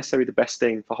fasting isn't necessarily the best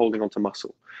thing for holding on to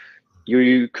muscle.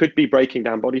 You could be breaking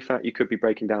down body fat, you could be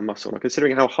breaking down muscle. Now,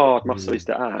 considering how hard muscle is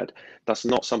to add, that's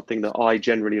not something that I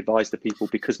generally advise to people,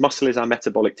 because muscle is our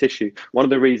metabolic tissue. One of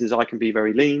the reasons I can be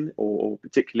very lean or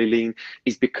particularly lean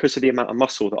is because of the amount of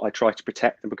muscle that I try to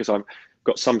protect, and because I've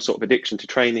got some sort of addiction to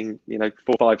training, 4,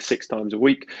 5, 6 times a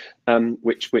week,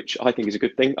 which I think is a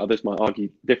good thing. Others might argue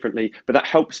differently, but that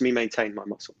helps me maintain my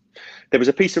muscle. There was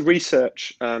a piece of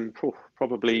research,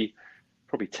 probably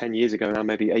 10 years ago now,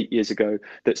 maybe 8 years ago,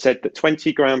 that said that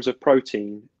 20 grams of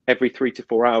protein every 3 to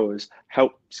 4 hours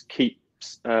helps keep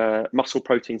muscle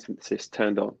protein synthesis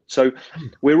turned on. So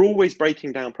we're always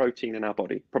breaking down protein in our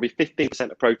body, probably 15%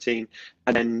 of protein.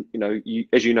 And then,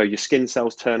 as you know, your skin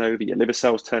cells turn over, your liver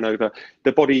cells turn over.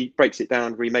 The body breaks it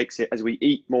down, remakes it as we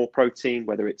eat more protein,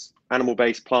 whether it's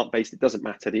animal-based, plant-based, it doesn't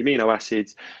matter. The amino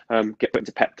acids get put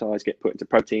into peptides, get put into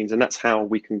proteins, and that's how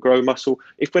we can grow muscle.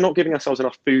 If we're not giving ourselves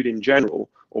enough food in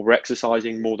general, or we're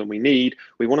exercising more than we need,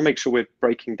 we want to make sure we're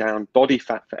breaking down body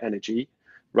fat for energy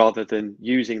rather than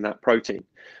using that protein.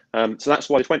 So that's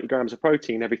why 20 grams of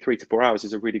protein every 3 to 4 hours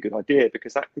is a really good idea,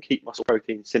 because that can keep muscle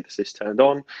protein synthesis turned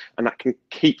on, and that can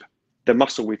keep the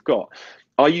muscle we've got.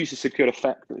 I use this a good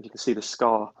effect. You can see the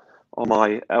scar on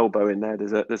my elbow in there.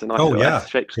 There's a nice little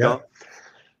S-shaped scar.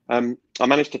 I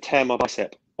managed to tear my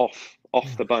bicep off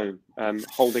the bone,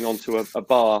 holding onto a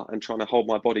bar and trying to hold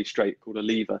my body straight, called a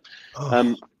lever.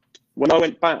 When I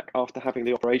went back after having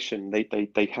the operation,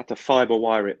 they had to fiber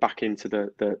wire it back into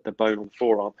the bone on the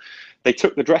forearm. They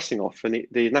took the dressing off, and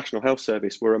the National Health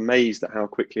Service were amazed at how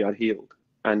quickly I'd healed.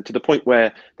 And to the point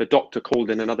where the doctor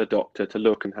called in another doctor to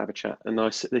look and have a chat. And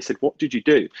they said, "What did you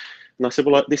do?" And I said,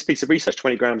 "Well, this piece of research,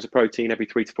 20 grams of protein every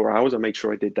 3 to 4 hours. I made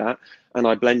sure I did that. And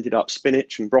I blended up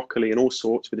spinach and broccoli and all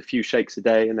sorts with a few shakes a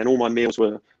day. And then all my meals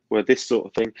were this sort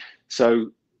of thing.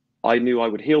 So I knew I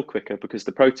would heal quicker because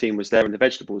the protein was there and the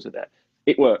vegetables are there."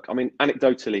 It worked. I mean,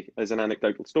 anecdotally, there's an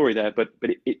anecdotal story there, but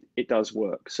it does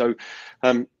work. So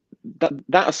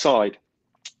that aside,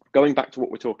 going back to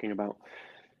what we're talking about,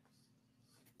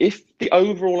 if the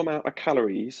overall amount of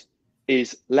calories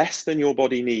is less than your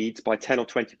body needs by 10 or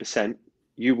 20%,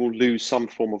 you will lose some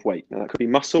form of weight. Now, that could be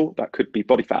muscle, that could be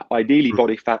body fat. Ideally,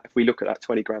 body fat, if we look at that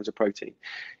 20 grams of protein.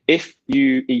 If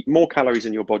you eat more calories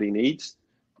than your body needs,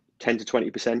 10 to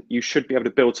 20%, you should be able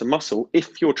to build some muscle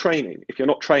if you're training. If you're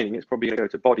not training, it's probably going to go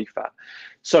to body fat.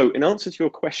 So in answer to your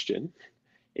question,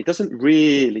 it doesn't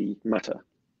really matter.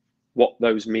 what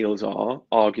those meals are,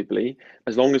 arguably,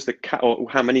 as long as or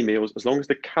how many meals, as long as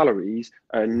the calories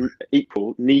are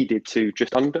equal, needed to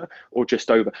just under or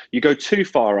just over. You go too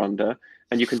far under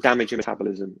and you can damage your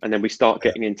metabolism. And then we start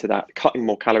getting into that, cutting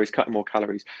more calories,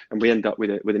 and we end up with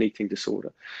an eating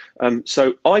disorder.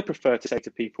 So I prefer to say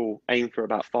to people, aim for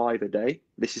about 5 a day.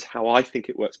 This is how I think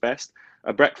it works best.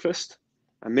 A breakfast,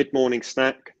 a mid-morning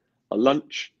snack, a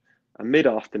lunch, a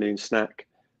mid-afternoon snack,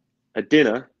 a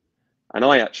dinner, and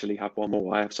I actually have one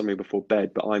more. I have something before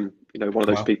bed, but I'm, one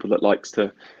of those people that likes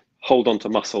to hold on to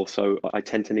muscle, so I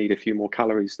tend to need a few more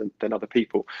calories than other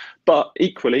people. But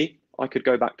equally, I could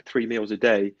go back to 3 meals a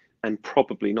day and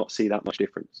probably not see that much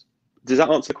difference. Does that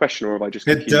answer the question, or have I just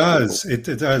confused It does.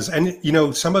 people? It does.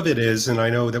 And, some of it is, and I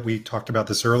know that we talked about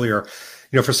this earlier,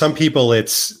 for some people,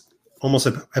 it's almost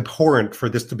abhorrent for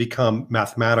this to become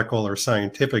mathematical or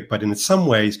scientific, but in some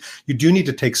ways, you do need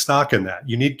to take stock in that.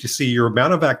 You need to see your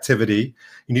amount of activity.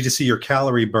 You need to see your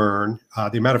calorie burn,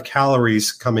 the amount of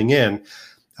calories coming in.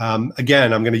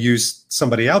 Again, I'm going to use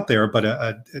somebody out there, but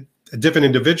a different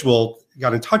individual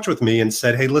got in touch with me and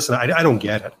said, hey, listen, I don't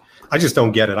get it. I just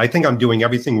don't get it. I think I'm doing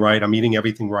everything right. I'm eating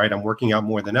everything right. I'm working out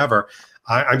more than ever.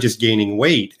 I'm just gaining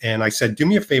weight. And I said, do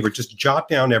me a favor, just jot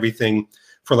down everything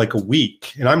for like a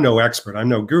week. And I'm no expert. I'm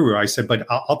no guru. I said, but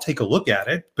I'll take a look at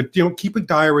it. But, keep a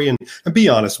diary and be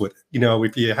honest with it.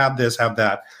 If you have this, have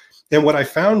that. And what I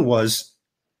found was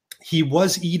he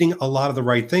was eating a lot of the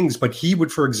right things, but he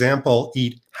would, for example,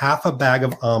 eat half a bag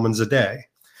of almonds a day.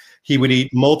 He would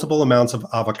eat multiple amounts of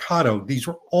avocado. These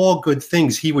were all good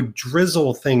things. He would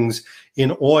drizzle things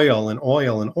in oil and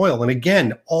oil and oil. And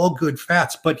again, all good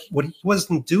fats. But what he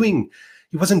wasn't doing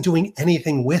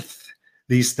anything with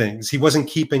these things. He wasn't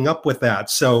keeping up with that.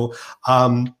 So,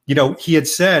 he had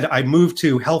said, I moved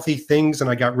to healthy things and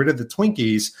I got rid of the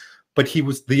Twinkies, but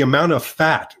the amount of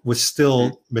fat was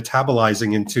still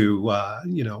metabolizing into,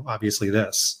 obviously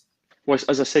this. Well,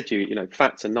 as I said to you,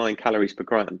 fats are 9 calories per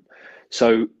gram.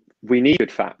 So we need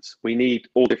good fats. We need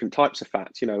all different types of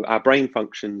fats. Our brain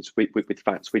functions with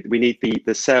fats. We need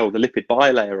the cell, the lipid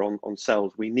bilayer on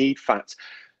cells. We need fats.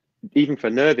 Even for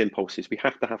nerve impulses, we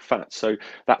have to have fats. So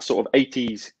that sort of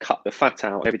 80s cut the fat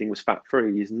out, everything was fat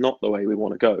free, is not the way we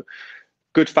want to go.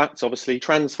 Good fats, obviously.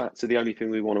 Trans fats are the only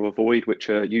thing we want to avoid, which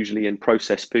are usually in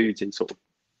processed foods, in sort of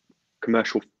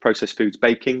commercial processed foods,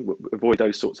 baking. Avoid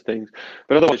those sorts of things.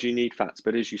 But otherwise, you need fats.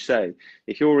 But as you say,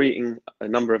 if you're eating a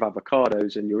number of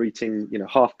avocados and you're eating,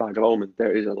 half bag of almond,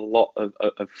 there is a lot of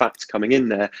fats coming in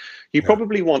there. You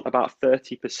probably want about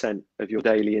 30% of your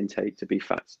daily intake to be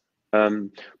fats.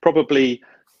 Probably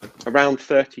around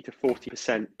 30 to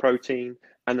 40% protein,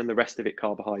 and then the rest of it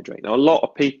carbohydrate. Now, a lot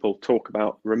of people talk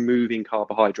about removing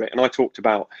carbohydrate, and I talked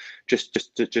about just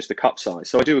the cup size.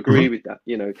 So I do agree with that.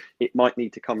 It might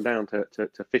need to come down to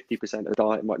 50% of the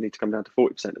diet. It might need to come down to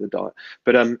 40% of the diet.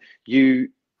 But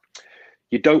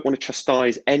you don't want to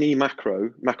chastise any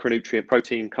macronutrient,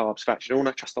 protein, carbs, fats. You don't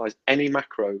want to chastise any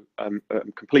macro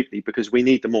completely, because we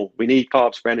need them all. We need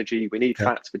carbs for energy. We need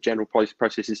fats for general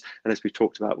processes. And as we've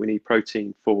talked about, we need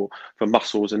protein for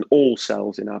muscles and all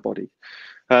cells in our body.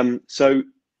 So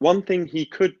one thing he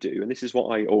could do, and this is what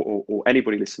or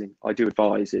anybody listening, I do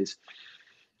advise, is,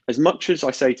 as much as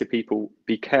I say to people,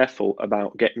 be careful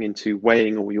about getting into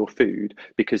weighing all your food,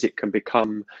 because it can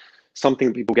become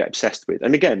something people get obsessed with.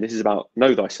 And again, this is about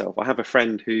know thyself. I have a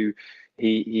friend who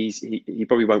he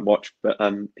probably won't watch, but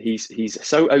he's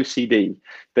so OCD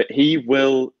that he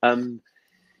will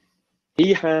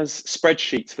he has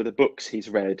spreadsheets for the books he's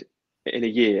read in a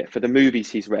year, for the movies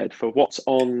he's read, for what's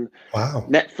on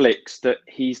Netflix that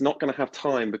he's not going to have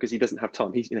time because he doesn't have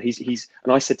time. He's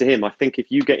and I said to him, I think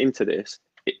if you get into this,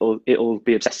 it'll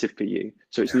be obsessive for you.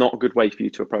 So it's not a good way for you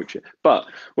to approach it. But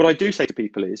what I do say to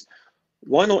people is,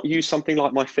 why not use something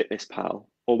like MyFitnessPal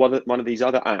or one of these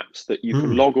other apps that you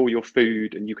can log all your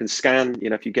food, and you can scan,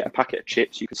 if you get a packet of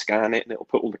chips, you can scan it and it'll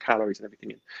put all the calories and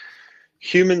everything in.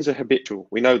 Humans are habitual.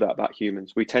 We know that about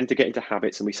humans. We tend to get into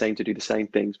habits, and we seem to do the same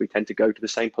things. We tend to go to the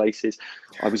same places.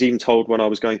 I was even told when I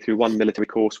was going through one military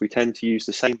course, we tend to use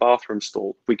the same bathroom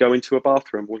stall. If we go into a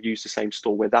bathroom, we'll use the same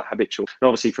stall. We're that habitual. And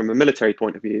obviously, from a military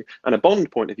point of view and a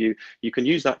bond point of view, you can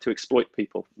use that to exploit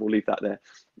people. We'll leave that there.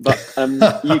 But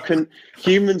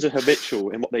humans are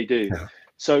habitual in what they do. Yeah.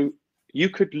 So you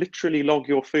could literally log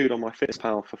your food on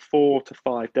MyFitnessPal for 4 to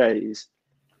 5 days,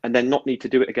 and then not need to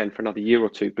do it again for another year or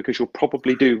two, because you'll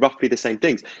probably do roughly the same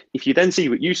things. If you then see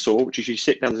what you saw, which is you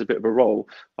sit down as a bit of a roll,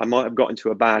 I might have got into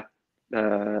a bad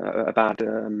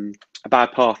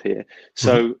path here.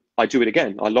 So I do it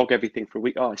again. I log everything for a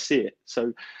week. Oh, I see it.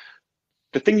 So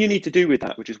the thing you need to do with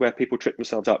that, which is where people trick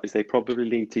themselves up, is they probably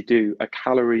need to do a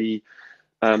calorie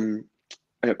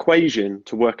an equation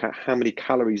to work out how many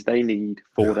calories they need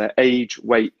for their age,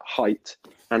 weight, height,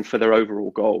 and for their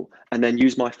overall goal, and then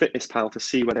use MyFitnessPal to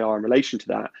see where they are in relation to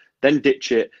that, then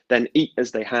ditch it, then eat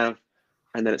as they have,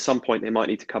 and then at some point they might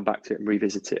need to come back to it and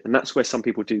revisit it. And that's where some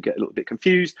people do get a little bit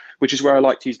confused, which is where I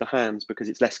like to use the hands because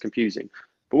it's less confusing.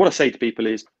 But what I say to people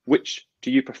is, which do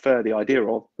you prefer the idea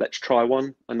of? Let's try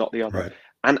one and not the other. Right.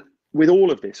 And with all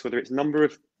of this, whether it's number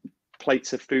of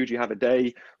plates of food you have a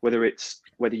day, whether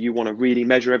you want to really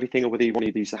measure everything or whether you want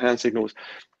to use the hand signals,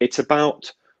 it's about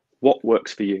what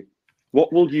works for you.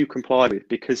 What will you comply with?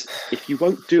 Because if you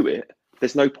won't do it,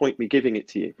 there's no point me giving it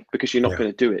to you because you're not going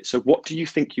to do it. So what do you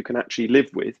think you can actually live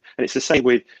with? And it's the same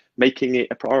with making it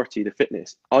a priority, the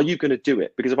fitness. Are you going to do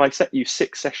it? Because if I set you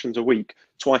 6 sessions a week,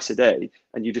 twice a day,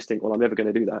 and you just think, well, I'm never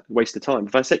going to do that, waste of time.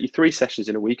 If I set you 3 sessions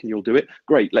in a week and you'll do it,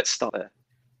 great, let's start there.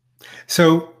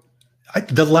 So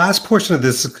the last portion of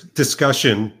this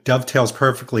discussion dovetails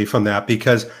perfectly from that,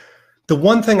 because the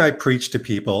one thing I preach to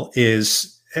people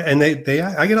is, and I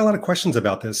get a lot of questions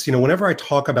about this. You know, whenever I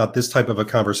talk about this type of a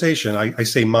conversation, I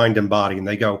say mind and body, and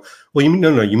they go, well,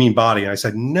 no, you mean body. And I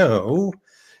said, no,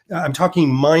 I'm talking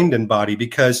mind and body,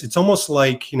 because it's almost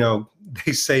like, you know,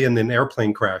 they say in an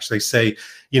airplane crash, they say,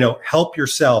 you know, help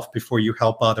yourself before you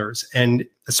help others. And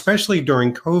especially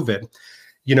during COVID,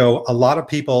 you know, a lot of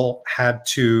people had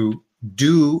to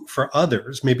do for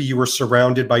others. Maybe you were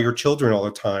surrounded by your children all the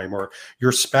time, or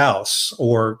your spouse,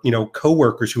 or, you know,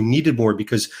 coworkers who needed more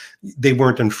because they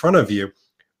weren't in front of you.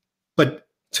 But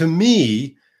to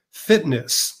me,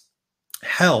 fitness,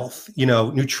 health, you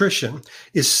know, nutrition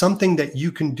is something that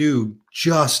you can do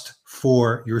just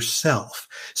for yourself.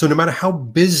 So no matter how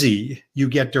busy you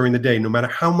get during the day, no matter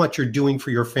how much you're doing for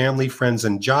your family, friends,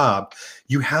 and job,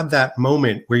 you have that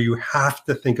moment where you have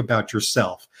to think about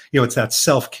yourself. You know, it's that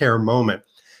self-care moment.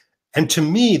 And to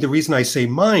me, the reason I say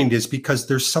mind is because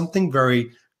there's something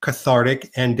very cathartic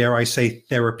and, dare I say,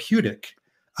 therapeutic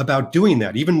about doing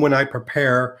that. Even when I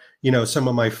prepare, you know, some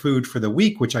of my food for the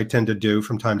week, which I tend to do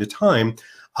from time to time,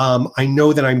 I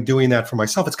know that I'm doing that for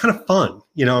myself. It's kind of fun.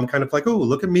 You know, I'm kind of like, oh,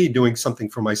 look at me doing something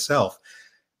for myself.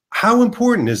 How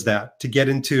important is that to get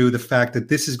into the fact that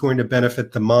this is going to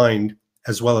benefit the mind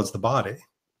as well as the body?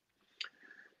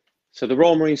 So the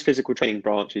Royal Marines Physical Training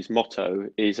Branch's motto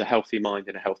is a healthy mind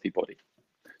and a healthy body.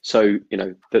 So, you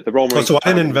know, the Royal Marines... Oh, so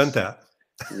I didn't invent that.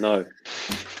 No.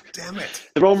 Damn it.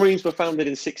 The Royal Marines were founded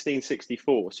in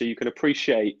 1664. So you can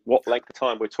appreciate what length of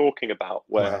time we're talking about,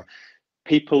 where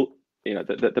people... You know,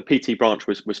 the PT branch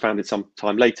was founded some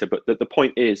time later, but the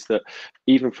point is that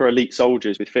even for elite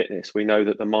soldiers with fitness, we know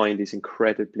that the mind is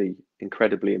incredibly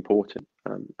important.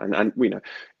 And you know,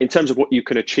 in terms of what you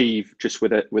can achieve just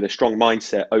with a strong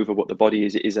mindset over what the body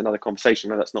is another conversation.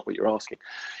 No, that's not what you're asking.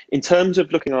 In terms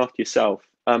of looking after yourself,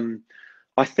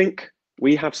 I think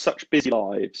we have such busy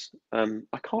lives.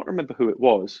 I can't remember who it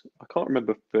was. I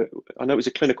know it was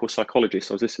a clinical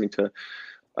psychologist. I was listening to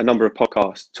a number of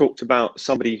podcasts, talked about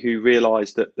somebody who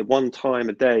realized that the one time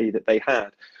a day that they had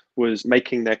was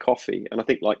making their coffee. And I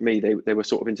think, like me, they were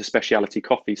sort of into specialty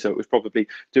coffee, so it was probably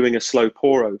doing a slow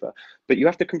pour over. But you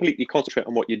have to completely concentrate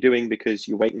on what you're doing, because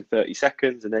you're waiting 30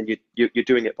 seconds and then you're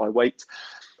doing it by weight.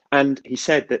 And he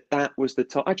said that was the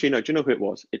time. Actually, no, do you know who it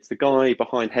was? It's the guy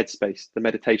behind Headspace, the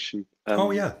meditation.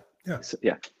 Oh, yeah.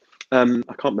 Yeah. I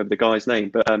can't remember the guy's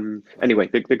name, but anyway,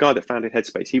 the guy that founded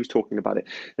Headspace, he was talking about it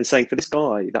and saying for this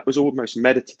guy, that was almost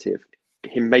meditative,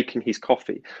 him making his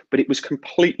coffee, but it was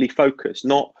completely focused,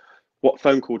 not what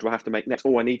phone call do I have to make next?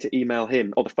 Oh, I need to email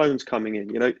him. Oh, the phone's coming in,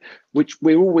 you know, which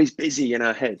we're always busy in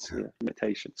our heads, you know,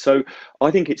 meditation. So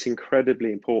I think it's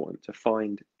incredibly important to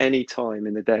find any time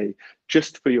in the day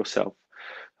just for yourself.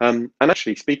 And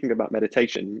actually, speaking about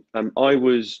meditation, I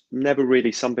was never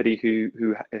really somebody who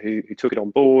took it on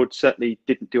board. Certainly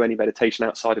didn't do any meditation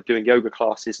outside of doing yoga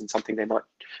classes and something they might,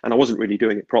 and I wasn't really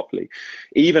doing it properly.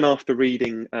 Even after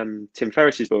reading Tim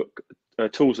Ferriss's book,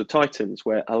 Tools of Titans,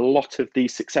 where a lot of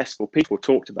these successful people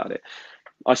talked about it,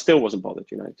 I still wasn't bothered.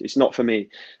 You know, it's not for me.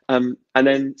 And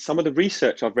then some of the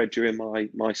research I've read during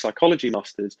my psychology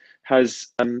masters has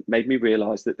made me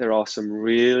realize that there are some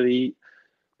really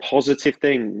positive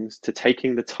things to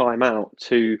taking the time out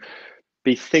to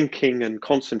be thinking and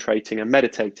concentrating and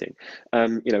meditating,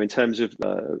 you know, in terms of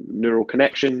neural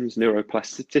connections,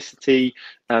 neuroplasticity,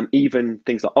 even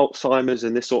things like Alzheimer's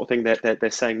and this sort of thing that they're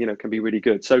saying, you know, can be really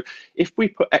good. So if we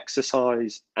put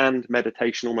exercise and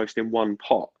meditation almost in one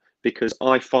pot, because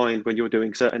I find when you're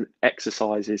doing certain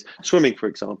exercises, swimming, for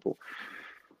example,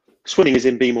 swimming is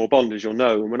in Be More Bond, as you'll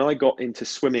know. And when I got into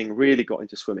swimming, really got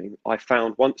into swimming, I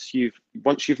found once you've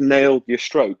nailed your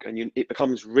stroke and it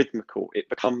becomes rhythmical, it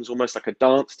becomes almost like a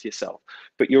dance to yourself,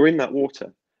 but you're in that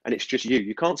water and it's just you.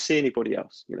 You can't see anybody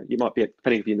else. You know, you might be,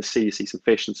 depending if you're in the sea, you see some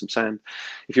fish and some sand.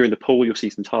 If you're in the pool, you'll see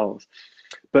some tiles.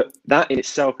 But that in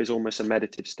itself is almost a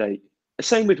meditative state. The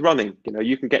same with running, you know,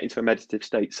 you can get into a meditative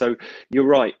state. So you're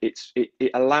right, it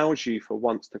allows you for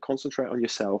once to concentrate on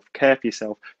yourself, care for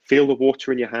yourself, feel the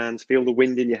water in your hands, feel the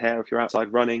wind in your hair if you're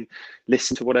outside running,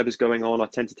 listen to whatever's going on. I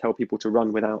tend to tell people to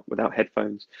run without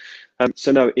headphones.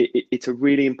 So no, it's a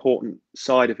really important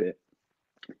side of it,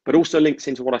 but also links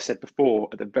into what I said before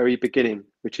at the very beginning,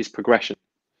 which is progression.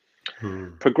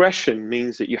 Progression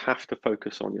means that you have to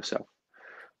focus on yourself.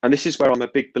 And this is where I'm a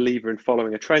big believer in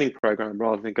following a training program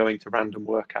rather than going to random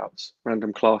workouts,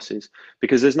 random classes,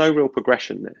 because there's no real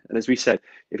progression there. And as we said,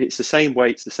 if it's the same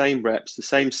weights, the same reps, the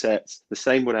same sets, the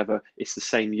same whatever, it's the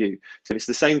same you. So if it's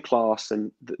the same class,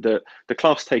 and the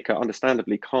class taker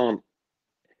understandably can't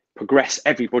progress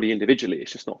everybody individually,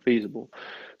 it's just not feasible.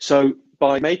 So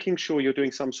by making sure you're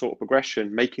doing some sort of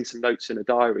progression, making some notes in a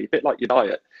diary, a bit like your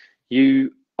diet,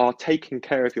 you are taking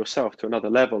care of yourself to another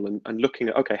level and looking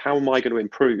at, okay, how am I going to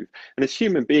improve? And as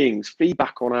human beings,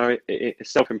 feedback on our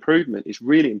self-improvement is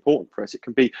really important for us. It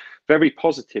can be very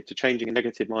positive to changing a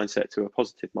negative mindset to a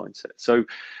positive mindset. So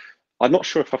I'm not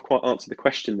sure if I've quite answered the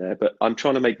question there, but I'm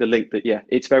trying to make the link that, yeah,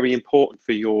 it's very important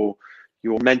for your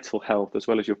mental health as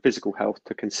well as your physical health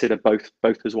to consider both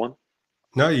as one.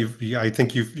 No, I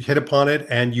think you've hit upon it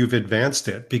and you've advanced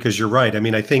it, because you're right. I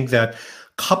mean, I think that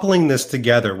coupling this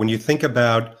together, when you think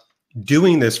about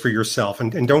doing this for yourself,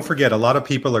 and don't forget, a lot of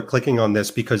people are clicking on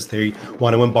this because they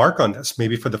want to embark on this,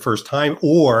 maybe for the first time,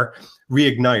 or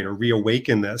reignite or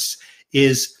reawaken this,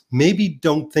 is maybe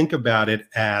don't think about it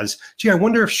as, gee, I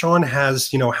wonder if Sean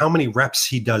has, you know, how many reps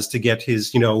he does to get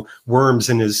his, you know, worms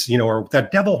in his, you know, or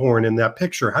that devil horn in that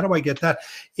picture. How do I get that?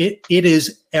 It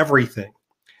is everything.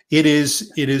 It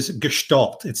is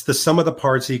gestalt. It's the sum of the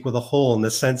parts equal the whole, in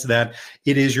the sense that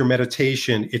it is your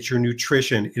meditation, it's your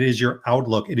nutrition, it is your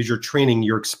outlook, it is your training,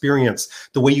 your experience,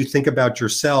 the way you think about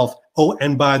yourself. Oh,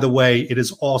 and by the way, it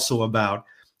is also about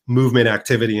movement,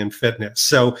 activity, and fitness.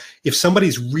 So if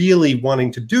somebody's really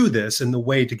wanting to do this in the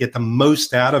way to get the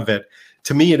most out of it,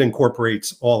 to me, it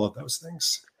incorporates all of those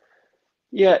things.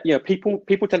 Yeah, people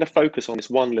tend to focus on this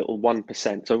one little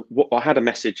 1%. So I had a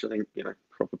message, I think, you know,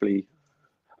 probably.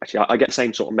 Actually, I get the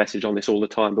same sort of message on this all the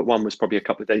time, but one was probably a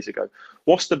couple of days ago.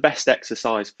 What's the best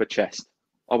exercise for chest?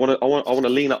 I want to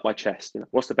lean up my chest. You know,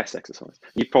 what's the best exercise?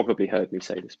 You've probably heard me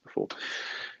say this before.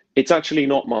 It's actually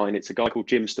not mine. It's a guy called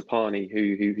Jim Stepani,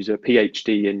 who's a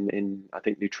PhD in I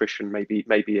think nutrition,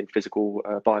 maybe in physical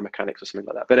biomechanics or something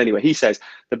like that. But anyway, he says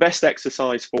the best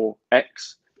exercise for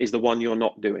X is the one you're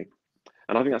not doing.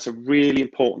 And I think that's a really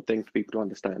important thing for people to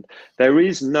understand. There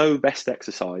is no best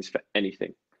exercise for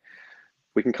anything.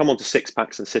 We can come on to six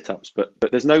packs and sit-ups, but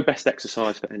there's no best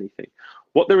exercise for anything.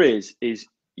 What there is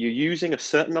you're using a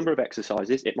certain number of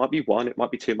exercises. It might be one, it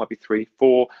might be two, it might be three,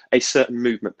 for a certain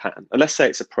movement pattern. And let's say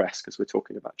it's a press, because we're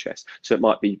talking about chest. So it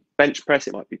might be bench press,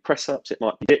 it might be press-ups, it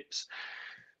might be dips.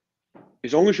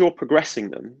 As long as you're progressing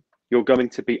them, you're going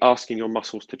to be asking your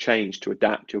muscles to change, to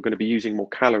adapt. You're going to be using more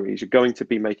calories. You're going to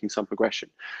be making some progression.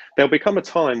 There'll become a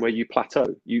time where you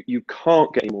plateau. You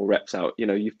can't get any more reps out. You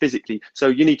know, you physically, so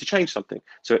you need to change something.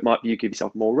 So it might be you give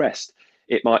yourself more rest.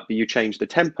 It might be you change the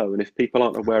tempo. And if people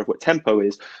aren't aware of what tempo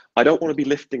is, I don't want to be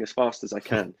lifting as fast as I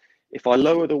can. If I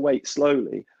lower the weight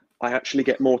slowly, I actually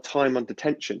get more time under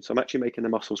tension. So I'm actually making the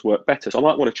muscles work better. So I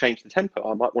might want to change the tempo.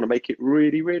 I might want to make it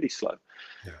really, really slow.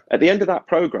 Yeah. At the end of that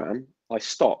program, I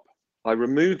stop. I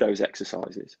remove those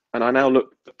exercises and I now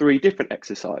look for 3 different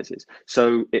exercises.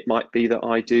 So it might be that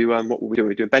I do, what were we doing?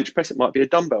 We're doing bench press. It might be a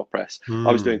dumbbell press.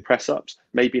 I was doing press ups.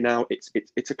 Maybe now it's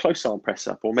a close arm press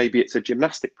up, or maybe it's a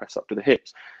gymnastic press up to the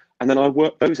hips. And then I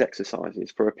work those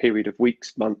exercises for a period of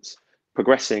weeks, months,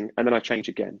 progressing, and then I change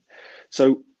again.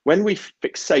 So when we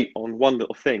fixate on one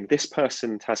little thing, this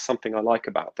person has something I like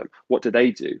about them. What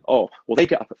do? Oh, well, they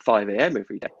get up at 5 a.m.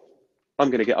 every day. I'm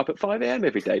going to get up at 5 a.m.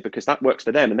 every day because that works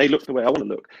for them and they look the way I want to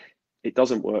look. It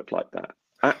doesn't work like that.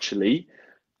 Actually,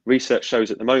 research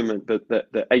shows at the moment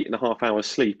that 8.5 hours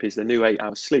sleep is the new 8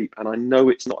 hours sleep. And I know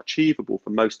it's not achievable for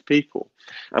most people.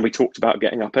 And we talked about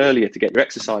getting up earlier to get your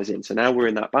exercise in. So now we're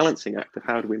in that balancing act of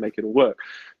how do we make it all work?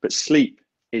 But sleep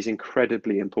is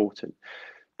incredibly important.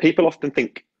 People often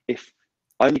think if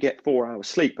I only get 4 hours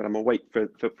sleep and I'm awake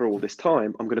for all this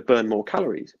time, I'm going to burn more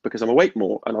calories because I'm awake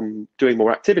more and I'm doing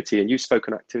more activity. And you've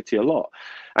spoken activity a lot.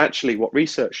 Actually, what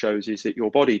research shows is that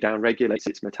your body downregulates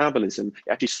its metabolism.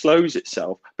 It actually slows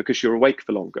itself because you're awake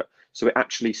for longer. So it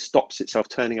actually stops itself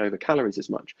turning over calories as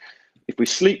much. If we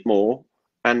sleep more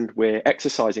and we're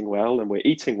exercising well and we're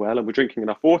eating well and we're drinking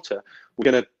enough water,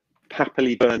 we're going to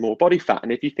happily burn more body fat.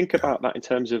 And if you think about that in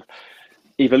terms of,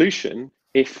 evolution,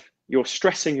 if you're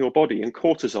stressing your body, and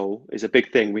cortisol is a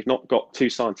big thing. We've not got too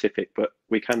scientific, but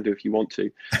we can do if you want to.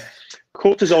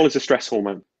 Cortisol is a stress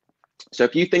hormone. So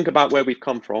if you think about where we've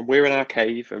come from, we're in our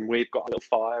cave and we've got a little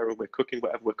fire and we're cooking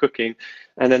whatever we're cooking.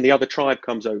 And then the other tribe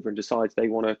comes over and decides they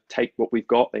want to take what we've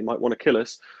got. They might want to kill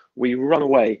us. We run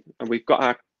away, and we've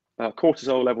got our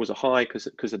cortisol levels are high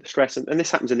because of the stress. And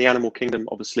this happens in the animal kingdom,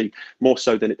 obviously, more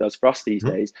so than it does for us these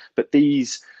days. But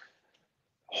these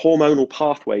hormonal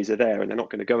pathways are there and they're not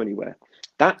going to go anywhere.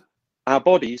 That our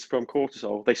bodies, from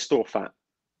cortisol, they store fat.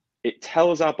 It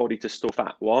tells our body to store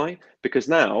fat. Why? Because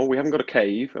now we haven't got a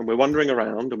cave and we're wandering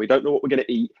around and we don't know what we're going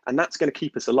to eat, and that's going to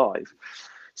keep us alive.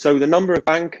 So the number of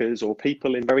bankers or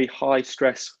people in very high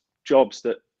stress jobs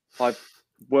that I've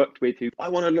worked with who, I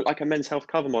want to look like a Men's Health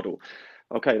cover model.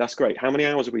 Okay, that's great. How many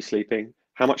hours are we sleeping?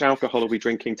 How much alcohol are we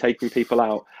drinking, taking people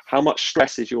out? How much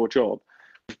stress is your job?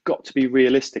 You've got to be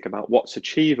realistic about what's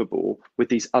achievable with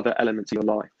these other elements of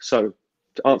your life. So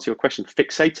to answer your question,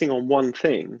 fixating on one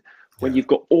thing when you've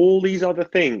got all these other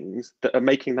things that are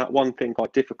making that one thing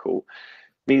quite difficult,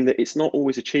 mean that it's not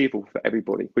always achievable for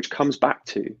everybody, which comes back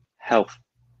to health.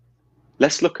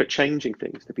 Let's look at changing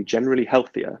things to be generally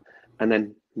healthier, and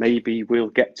then maybe we'll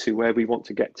get to where we want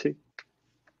to get to.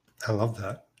 I love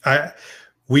that.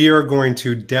 We are going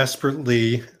to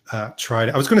desperately try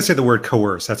to, I was going to say the word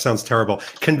coerce. That sounds terrible.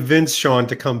 Convince Sean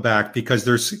to come back, because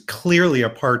there's clearly a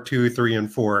part 2, 3,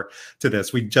 and 4 to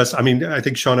this. I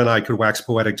think Sean and I could wax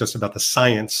poetic just about the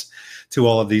science to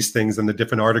all of these things and the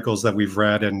different articles that we've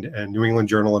read and New England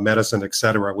Journal of Medicine, et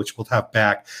cetera, which we'll have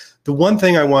back. The one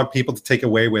thing I want people to take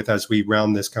away with as we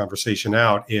round this conversation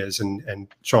out is, and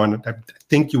Sean, I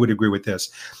think you would agree with this,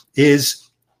 is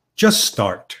just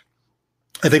start.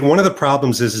 I think one of the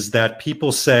problems is that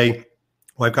people say,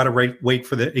 well, I've got to wait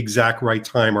for the exact right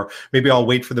time, or maybe I'll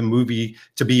wait for the movie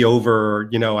to be over.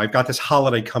 Or, I've got this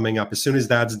holiday coming up. As soon as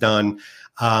that's done,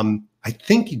 I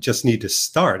think you just need to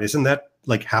start. Isn't that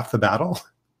like half the battle?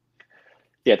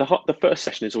 Yeah, the first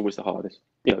session is always the hardest.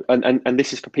 And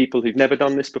this is for people who've never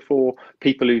done this before,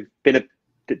 people who've been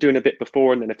doing a bit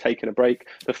before and then have taken a break.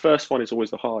 The first one is always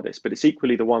the hardest, but it's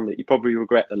equally the one that you probably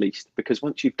regret the least, because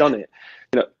once you've done it,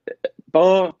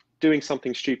 bar doing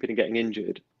something stupid and getting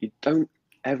injured, you don't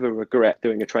ever regret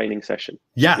doing a training session.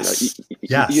 Yes.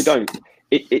 Yes. You don't.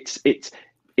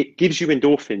 It gives you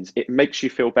endorphins. It makes you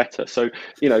feel better. So,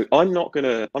 I'm not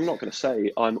gonna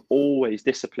say I'm always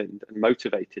disciplined and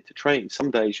motivated to train. Some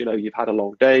days, you've had a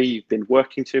long day, you've been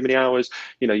working too many hours,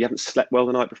 you haven't slept well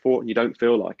the night before and you don't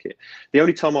feel like it. The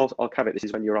only time I'll caveat this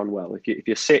is when you're unwell. If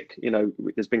you're sick,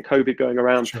 there's been COVID going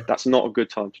around, sure, that's not a good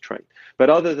time to train. But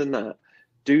other than that,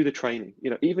 do the training.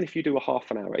 Even if you do a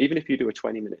half an hour, even if you do a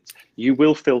 20 minutes, you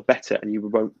will feel better and you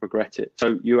won't regret it.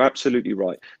 So you're absolutely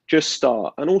right. Just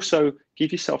start, and also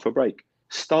give yourself a break.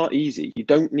 Start easy. You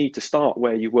don't need to start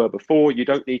where you were before. You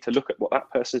don't need to look at what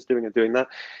that person's doing and doing that.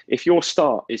 If your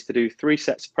start is to do 3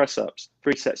 sets of press-ups,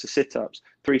 3 sets of sit-ups,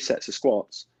 3 sets of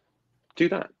squats, do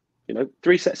that.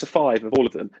 3 sets of 5 of all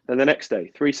of them. Then the next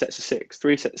day, 3 sets of 6,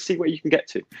 3 sets. See where you can get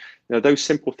to. Those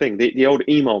simple things. The old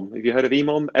EMOM. Have you heard of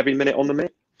EMOM? Every minute on the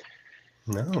minute.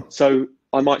 No. So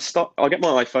I'll get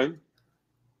my iPhone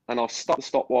and I'll start the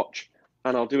stopwatch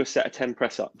and I'll do a set of 10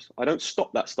 press-ups. I don't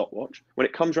stop that stopwatch. When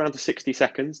it comes around to 60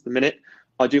 seconds, the minute,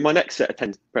 I do my next set of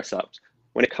 10 press-ups.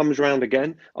 When it comes around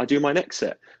again, I do my next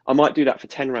set. I might do that for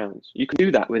 10 rounds. You can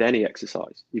do that with any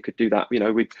exercise. You could do that,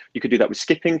 you could do that with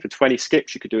skipping for 20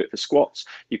 skips. You could do it for squats.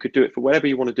 You could do it for whatever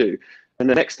you want to do. And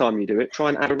the next time you do it, try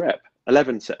and add a rep,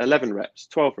 11 reps,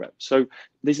 12 reps. So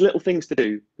there's little things to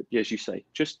do, but as you say,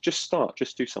 just start,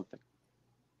 just do something.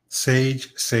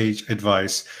 Sage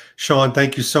advice. Sean,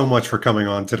 thank you so much for coming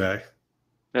on today.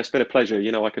 It's been a pleasure.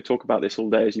 I could talk about this all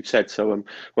day, as you've said. So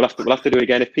we'll have to do it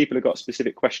again. If people have got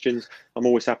specific questions, I'm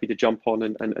always happy to jump on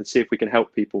and see if we can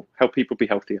help people be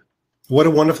healthier. What a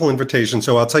wonderful invitation.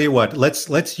 So I'll tell you what,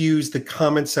 let's use the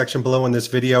comment section below in this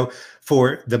video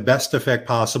for the best effect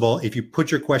possible. If you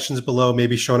put your questions below,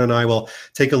 maybe Sean and I will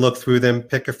take a look through them,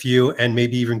 pick a few, and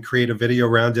maybe even create a video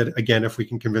around it. Again, if we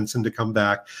can convince him to come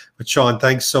back. But Sean,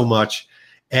 thanks so much.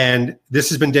 And this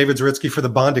has been David Zaritsky for the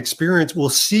Bond Experience. We'll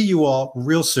see you all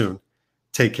real soon.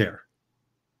 Take care.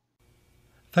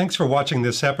 Thanks for watching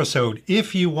this episode.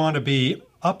 If you want to be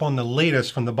up on the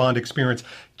latest from the Bond Experience,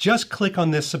 just click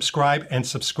on this subscribe and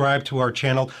subscribe to our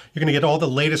channel. You're going to get all the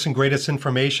latest and greatest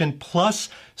information, plus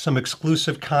some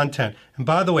exclusive content. And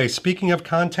by the way, speaking of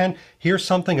content, here's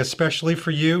something especially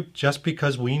for you, just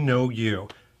because we know you.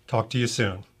 Talk to you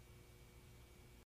soon.